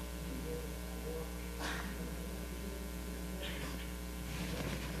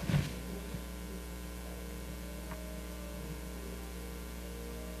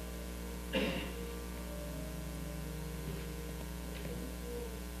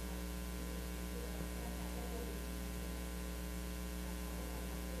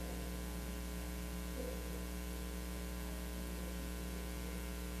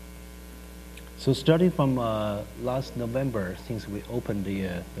 So starting from last November, since we opened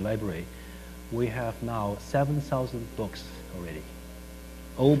the library, we have now 7,000 books already,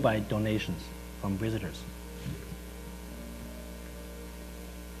 all by donations from visitors.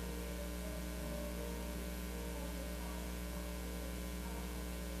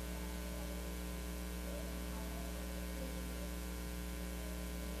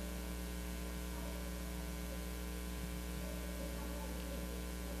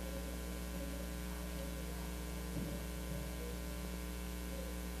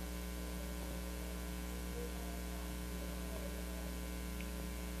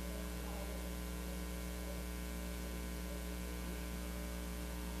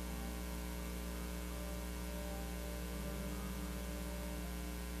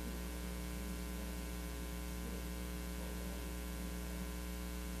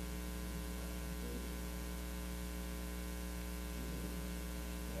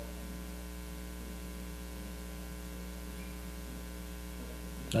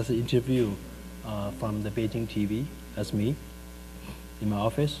 That's an interview from the Beijing TV. That's me in my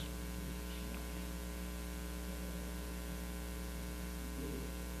office.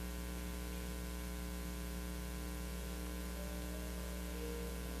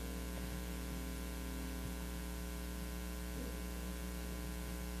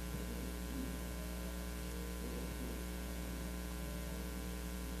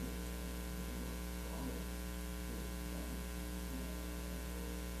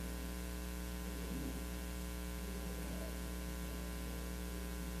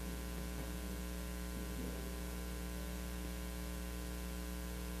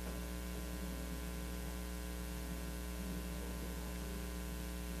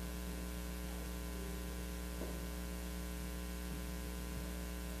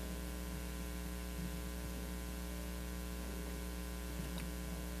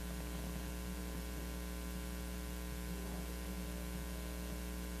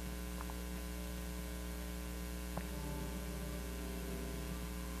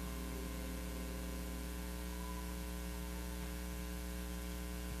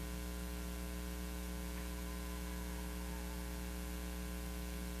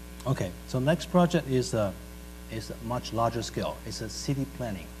 Okay, so next project is a much larger scale. It's a city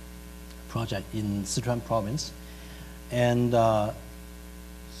planning project in Sichuan province. And so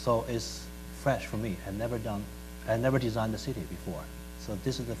it's fresh for me. I never designed a city before. So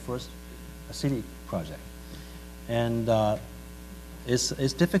this is the first city project. And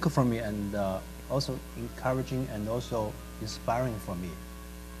it's difficult for me and also encouraging and also inspiring for me.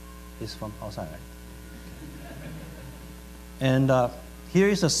 It's from outside, right? And here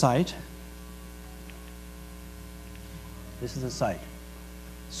is a site. This is the site.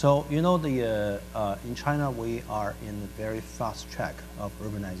 So you know in China we are in a very fast track of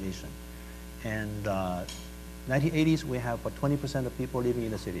urbanization, and 1980s we have about 20% of people living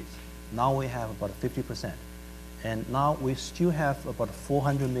in the cities. Now we have about 50%, and now we still have about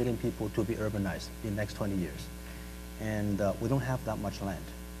 400 million people to be urbanized in the next 20 years, and we don't have that much land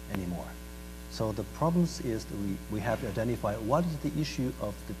anymore. So the problems is that we have to identify what is the issue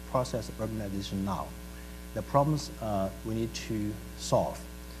of the process of urbanization now. The problems we need to solve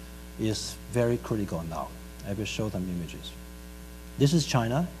is very critical now. I will show them images. This is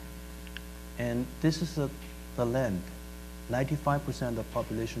China, and this is the land 95% of the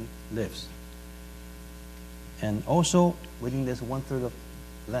population lives. And also within this 1/3 of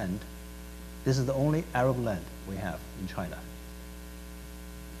land, this is the only Arab land we have in China.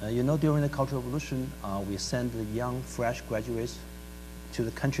 You know, during the Cultural Revolution, we send the young, fresh graduates to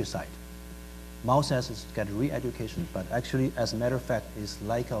the countryside. Mao says it's to get re-education, but actually, as a matter of fact, it's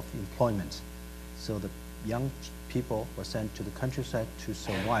lack of employment. So the young people were sent to the countryside to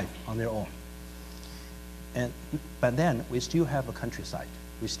survive on their own. But then, we still have a countryside.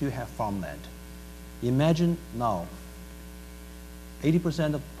 We still have farmland. Imagine now,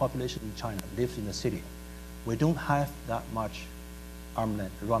 80% of the population in China lives in the city. We don't have that much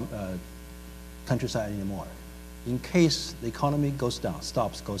countryside anymore. In case the economy goes down,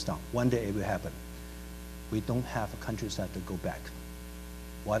 goes down, one day it will happen. We don't have a countryside to go back.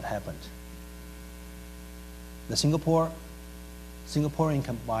 What happened? The Singaporean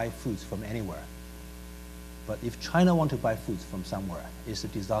can buy foods from anywhere. But if China want to buy foods from somewhere, it's a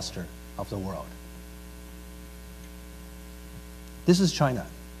disaster of the world. This is China.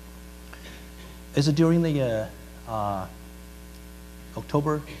 It's during the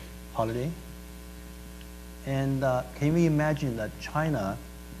October holiday. And can we imagine that China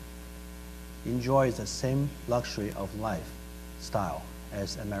enjoys the same luxury of lifestyle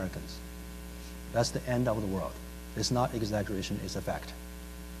as Americans? That's the end of the world. It's not exaggeration, it's a fact.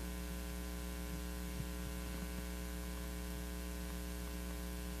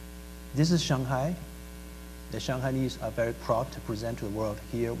 This is Shanghai. The Shanghainese are very proud to present to the world,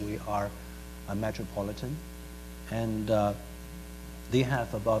 here we are a metropolitan. And they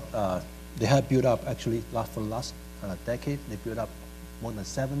have built up, actually, for the last decade, they built up more than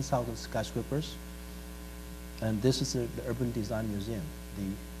 7,000 skyscrapers. And this is the Urban Design Museum,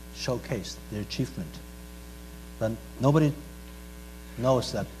 the showcase, their achievement. But nobody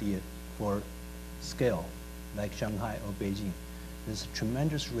knows that for scale, like Shanghai or Beijing, there's a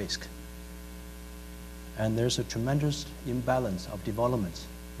tremendous risk. And there's a tremendous imbalance of development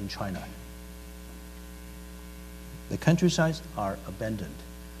in China. The countrysides are abandoned,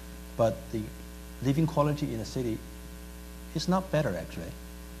 but the living quality in the city is not better, actually.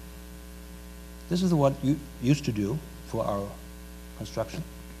 This is what you used to do for our construction.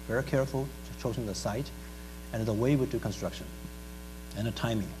 Very careful, choosing the site and the way we do construction and the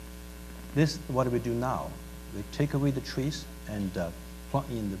timing. This is what we do now. We take away the trees and plug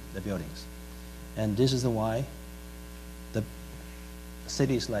in the buildings. And this is why the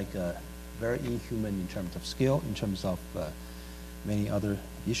city is like very inhuman in terms of scale, in terms of many other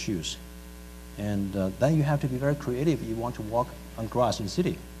issues. And then you have to be very creative if you want to walk on grass in the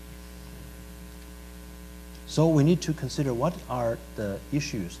city. So we need to consider what are the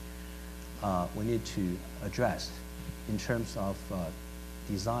issues we need to address in terms of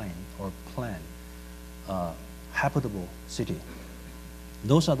design or plan habitable city.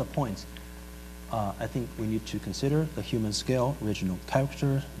 Those are the points I think we need to consider: the human scale, regional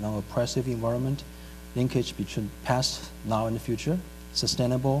character, non-oppressive environment, linkage between past, now, and the future,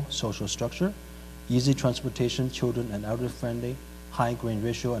 sustainable social structure, easy transportation, children and elderly friendly, high green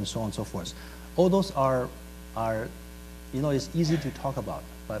ratio, and so on and so forth. All those are it's easy to talk about,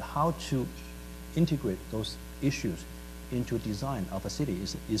 but how to integrate those issues into design of a city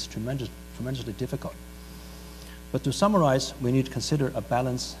is tremendously difficult. But to summarize, we need to consider a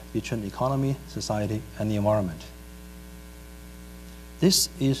balance between economy, society, and the environment. This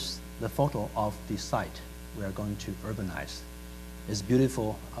is the photo of the site we are going to urbanize. It's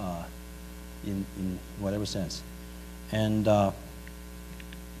beautiful in whatever sense. And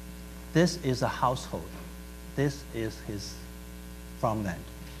this is a household. This is his farmland.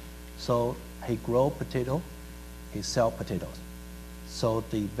 So he grow potato, he sell potatoes. So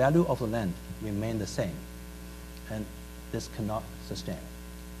the value of the land remain the same, and this cannot sustain.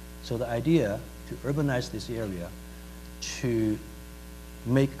 So the idea to urbanize this area, to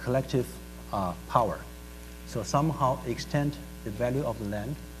make collective power, so somehow extend the value of the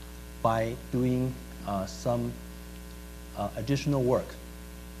land by doing some additional work,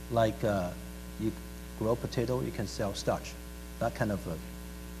 like you grow potato, you can sell starch, that kind of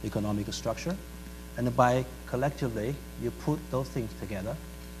economic structure. And by collectively, you put those things together.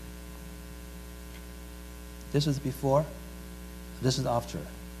 This is before, this is after.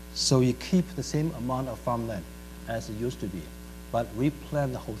 So you keep the same amount of farmland as it used to be, but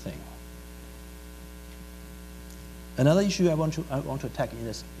replan the whole thing. Another issue I want to attack in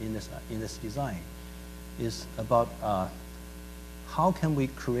this design is about how can we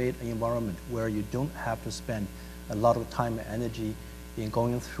create an environment where you don't have to spend a lot of time and energy in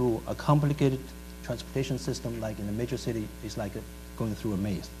going through a complicated transportation system like in a major city is like going through a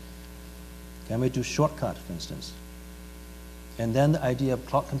maze. Can we do shortcut, for instance? And then the idea of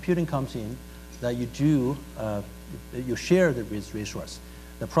cloud computing comes in, that you share the resource.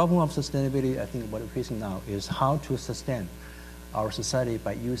 The problem of sustainability, I think what we're facing now is how to sustain our society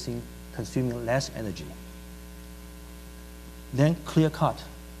by consuming less energy. Then clear cut.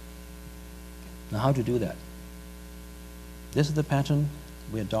 Now how to do that? This is the pattern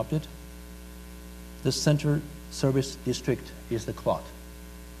we adopted. The center service district is the cloud.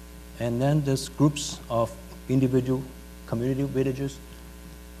 And then these groups of individual community villages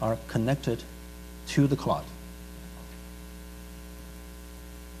are connected to the cloud.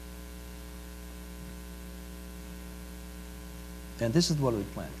 And this is what we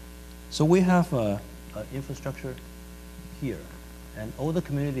plan. So we have an infrastructure here, and all the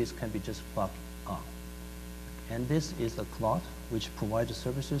communities can be just plugged on. And this is the cloud, which provides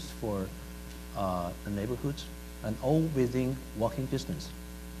services for the neighborhoods, and all within walking distance.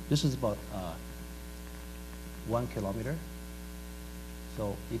 This is about 1 kilometer,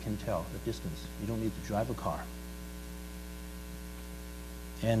 so you can tell the distance. You don't need to drive a car.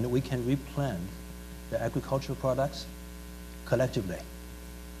 And we can replan the agricultural products collectively.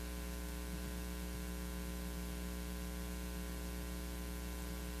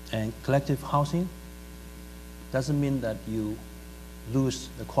 And collective housing doesn't mean that you lose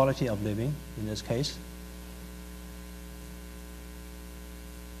the quality of living in this case.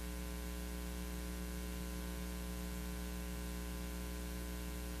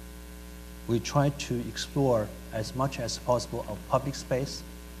 We try to explore as much as possible of public space,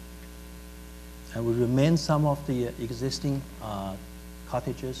 and we remain some of the existing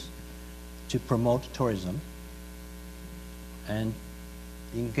cottages to promote tourism and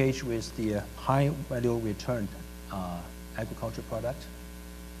engage with the high value return agriculture product.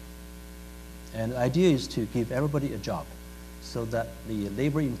 And the idea is to give everybody a job, so that the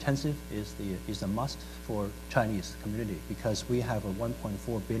labor intensive is a must for Chinese community, because we have a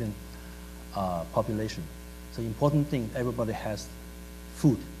 1.4 billion population. So the important thing, everybody has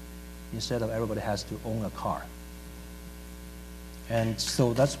food instead of everybody has to own a car. And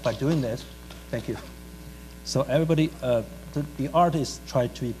so that's by doing this. Thank you. So everybody, the artists try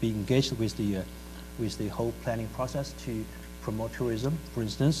to be engaged with the whole planning process to promote tourism. For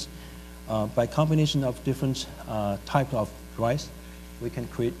instance, by combination of different types of rice, we can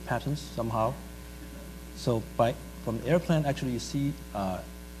create patterns somehow. So by from the airplane, actually, you see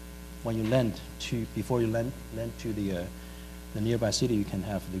when you land before you land to the nearby city, you can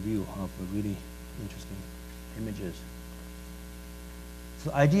have the view of really interesting images. So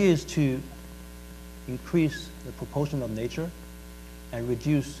the idea is to increase the proportion of nature and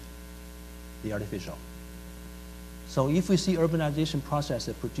reduce the artificial. So if we see urbanization process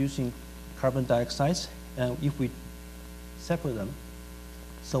of producing carbon dioxide, and if we separate them,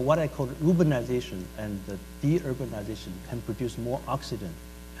 so what I call urbanization and the de-urbanization can produce more oxygen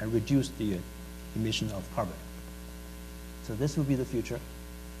and reduce the emission of carbon. So this will be the future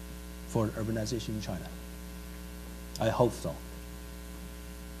for urbanization in China. I hope so.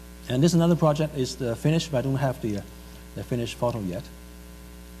 And this another project is the finished, but I don't have the finished photo yet.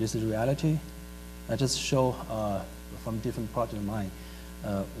 This is reality. I just show from different projects of mine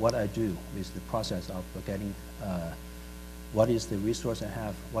what I do with the process of getting what is the resource I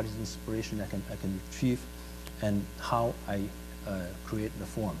have, what is the inspiration I can retrieve, and how I create the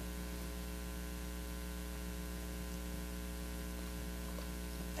form.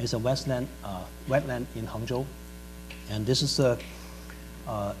 It's a wetland in Hangzhou, and this is the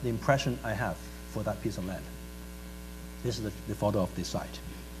impression I have for that piece of land. This is the photo of the site.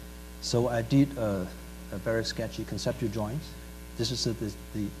 So I did a very sketchy conceptual drawings. This is the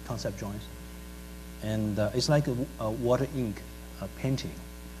concept drawings. And it's like a water ink painting.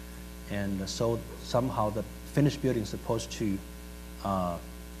 And so somehow the finished building is supposed to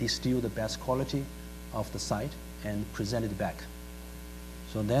distill the best quality of the site and present it back.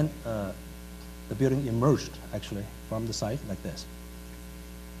 So then the building emerged actually from the site like this.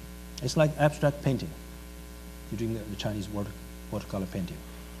 It's like abstract painting, using the Chinese watercolor painting.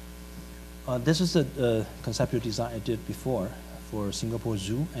 This is a conceptual design I did before for Singapore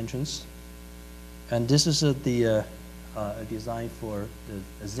Zoo entrance. And this is a design for the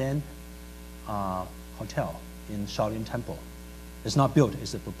Zen hotel in Shaolin Temple. It's not built,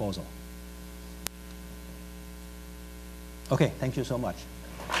 it's a proposal. Okay, thank you so much.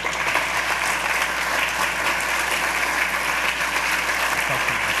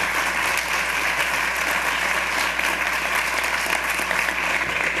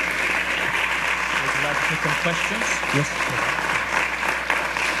 Would you like to take some questions? Yes.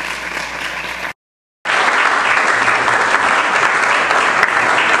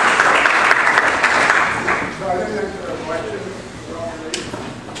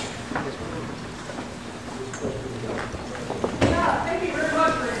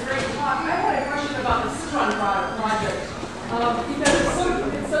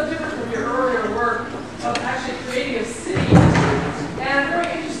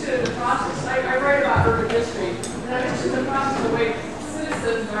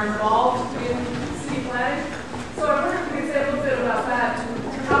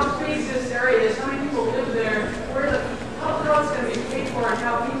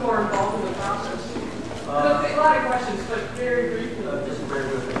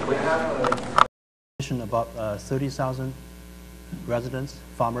 About 30,000 residents,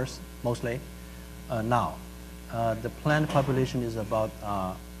 farmers mostly, now. The planned population is about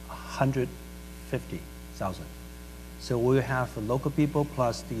 150,000. So we have local people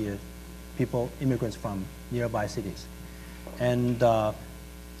plus the immigrants from nearby cities. And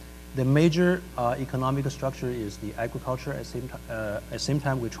the major economic structure is the agriculture. At the same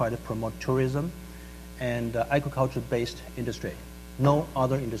time, we try to promote tourism and agriculture-based industry, no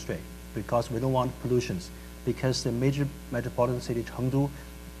other industry, because we don't want pollutions, because the major metropolitan city, Chengdu,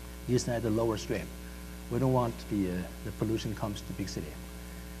 is at the lower stream. We don't want the pollution comes to big city.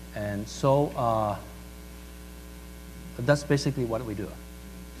 And so that's basically what we do.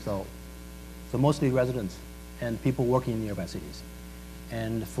 So mostly residents and people working in nearby cities.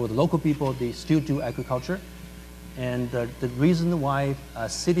 And for the local people, they still do agriculture. And the reason why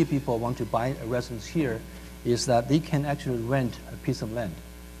city people want to buy a residence here is that they can actually rent a piece of land,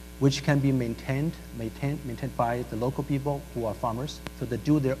 which can be maintained by the local people who are farmers. So they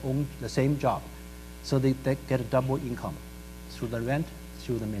do the same job. So they get a double income through the rent,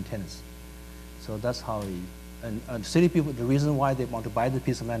 through the maintenance. So that's how and city people, the reason why they want to buy the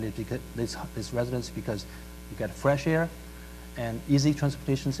piece of land is because this residence, because you get fresh air and easy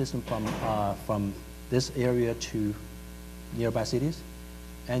transportation system from this area to nearby cities.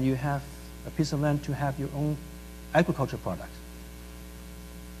 And you have a piece of land to have your own agriculture products.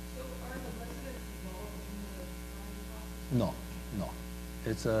 No.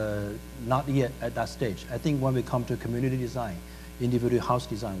 It's not yet at that stage. I think when we come to community design, individual house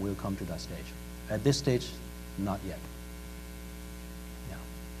design, we'll come to that stage. At this stage, not yet. Yeah.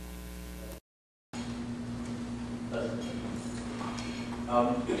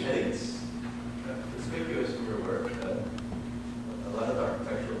 I think it's conspicuous in your work that a lot of the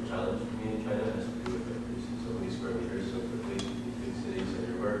architectural challenge for me in China has to do with increasing so many square meters so quickly in big cities, and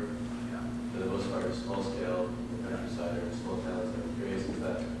your work, for the most part, is small scale, in the countryside or in small towns. And I'm curious, is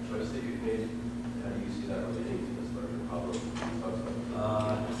that a choice that you've made? How do you see that relating to this larger problem you talked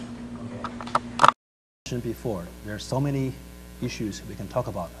about? Before, there are so many issues we can talk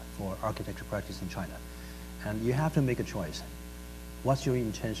about for architecture practice in China, and you have to make a choice. What's your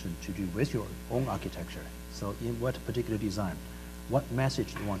intention to do with your own architecture? So in what particular design, what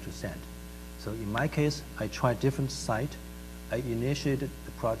message you want to send? So in my case, I tried different site. I initiated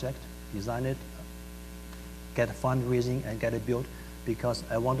the project, designed it, get fundraising and get it built, because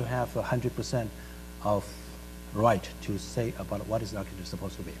I want to have 100% of right to say about what is the architecture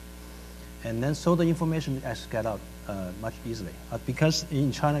supposed to be. And then so the information has get out much easily. Because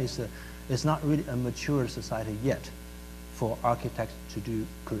in China it's not really a mature society yet for architects to do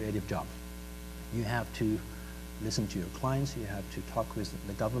creative job. You have to listen to your clients, you have to talk with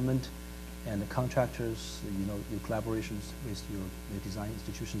the government and the contractors, your collaborations with your design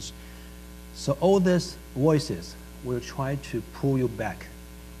institutions. So all these voices will try to pull you back.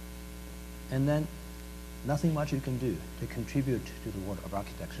 And then nothing much you can do to contribute to the world of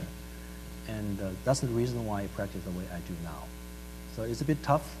architecture. And that's the reason why I practice the way I do now. So it's a bit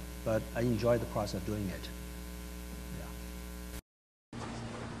tough, but I enjoy the process of doing it. Yeah.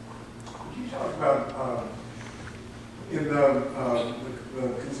 Could you talk about in the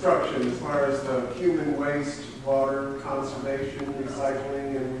construction, as far as the human waste, water conservation,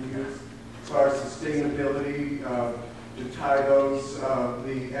 recycling, and reuse, as far as sustainability, to tie those,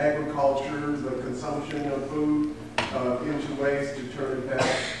 the agriculture, the consumption of food into waste, to turn it back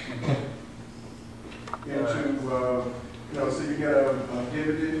into, so you get a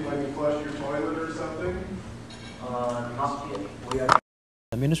dividend when you flush your toilet or something?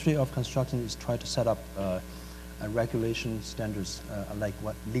 The Ministry of Construction is trying to set up regulation standards like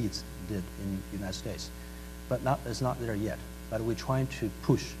what Leeds did in the United States. But it's not there yet. But we're trying to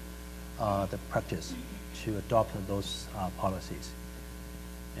push the practice to adopt those policies.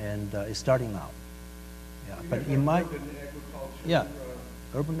 And it's starting now. Yeah, but in my...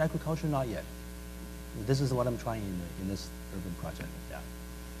 Urban agriculture, not yet. This is what I'm trying in this urban project. Yeah.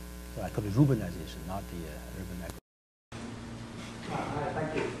 So I call it urbanization, not the urban agriculture. Hi,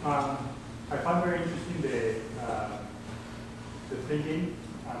 thank you. I found very interesting the thinking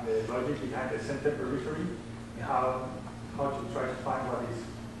and the logic behind the center periphery, how to try to find what is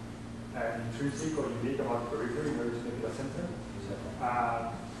intrinsic or unique about the periphery in order to make it a center.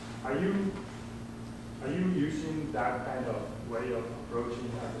 Are you using that kind of way of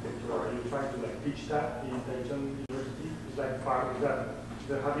approaching architecture? Are you trying to teach that in Beijing University? Is that part of that?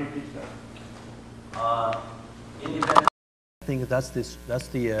 How do you teach that? I think that's the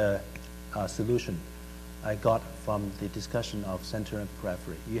solution I got from the discussion of center and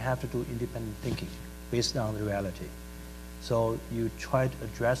periphery. You have to do independent thinking based on the reality. So you try to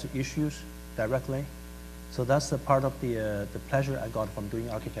address issues directly. So that's the part of the pleasure I got from doing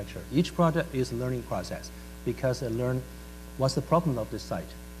architecture. Each project is a learning process because I learn what's the problem of this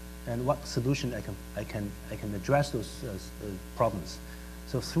site and what solution I can address those problems.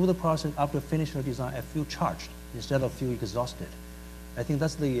 So through the process, after finishing the design, I feel charged instead of feel exhausted. I think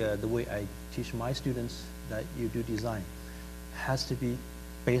that's the way I teach my students that you do design. It has to be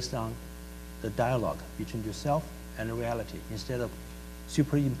based on the dialogue between yourself and the reality instead of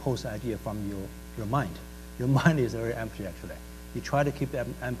superimpose idea from your mind. Your mind is very empty actually. You try to keep it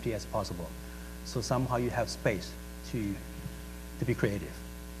empty as possible. So somehow you have space to be creative.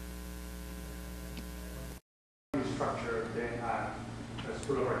 Structure then a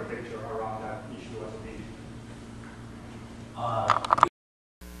school of architecture around that issue as a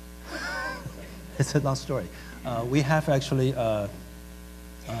It's a long story. We have actually the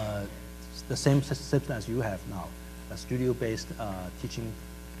same system as you have now, a studio-based teaching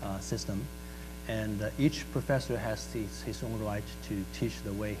system. And each professor has his own right to teach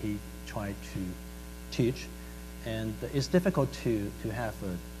the way he tried to teach. And it's difficult to have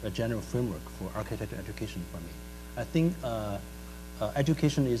a general framework for architecture education for me. I think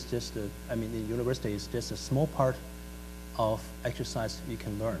education is just, in university is just a small part of exercise you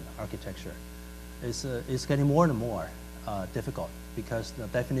can learn architecture. It's getting more and more difficult because the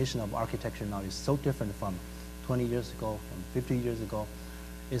definition of architecture now is so different from 20 years ago, from 50 years ago.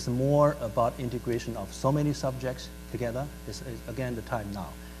 It's more about integration of so many subjects together. It's again the time now.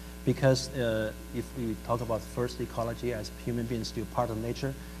 Because if we talk about first ecology as human beings still part of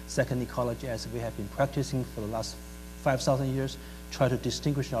nature, second ecology as we have been practicing for the last 5,000 years, try to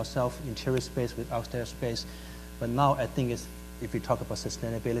distinguish ourselves interior space with exterior space. But now I think if we talk about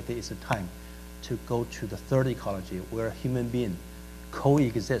sustainability, it's a time to go to the third ecology where human beings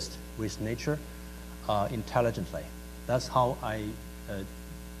coexist with nature intelligently. That's how I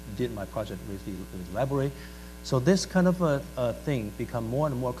did my project with the library. So this kind of a thing become more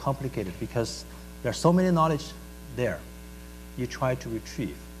and more complicated because there's so many knowledge there you try to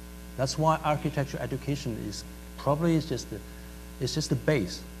retrieve. That's why architecture education is probably just the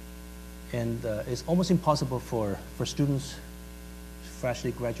base. And it's almost impossible for students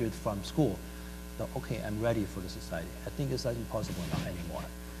freshly graduate from school that, okay, I'm ready for the society. I think it's not impossible now anymore.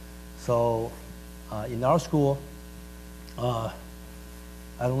 So in our school, I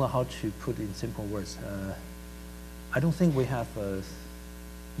don't know how to put it in simple words. I don't think we have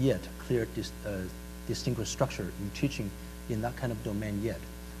yet clear distinguished structure in teaching in that kind of domain yet.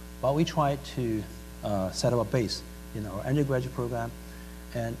 But we try to set up a base in our undergraduate program,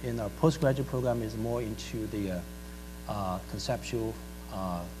 and in our postgraduate program is more into the conceptual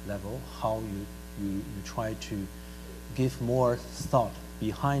level, how you try to give more thought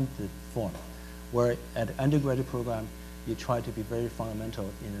behind the form. Where at the undergraduate program, you try to be very fundamental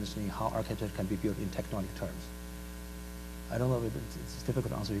in understanding how architecture can be built in tectonic terms. I don't know if it's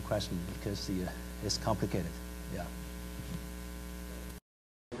difficult to answer your question because it's complicated, yeah.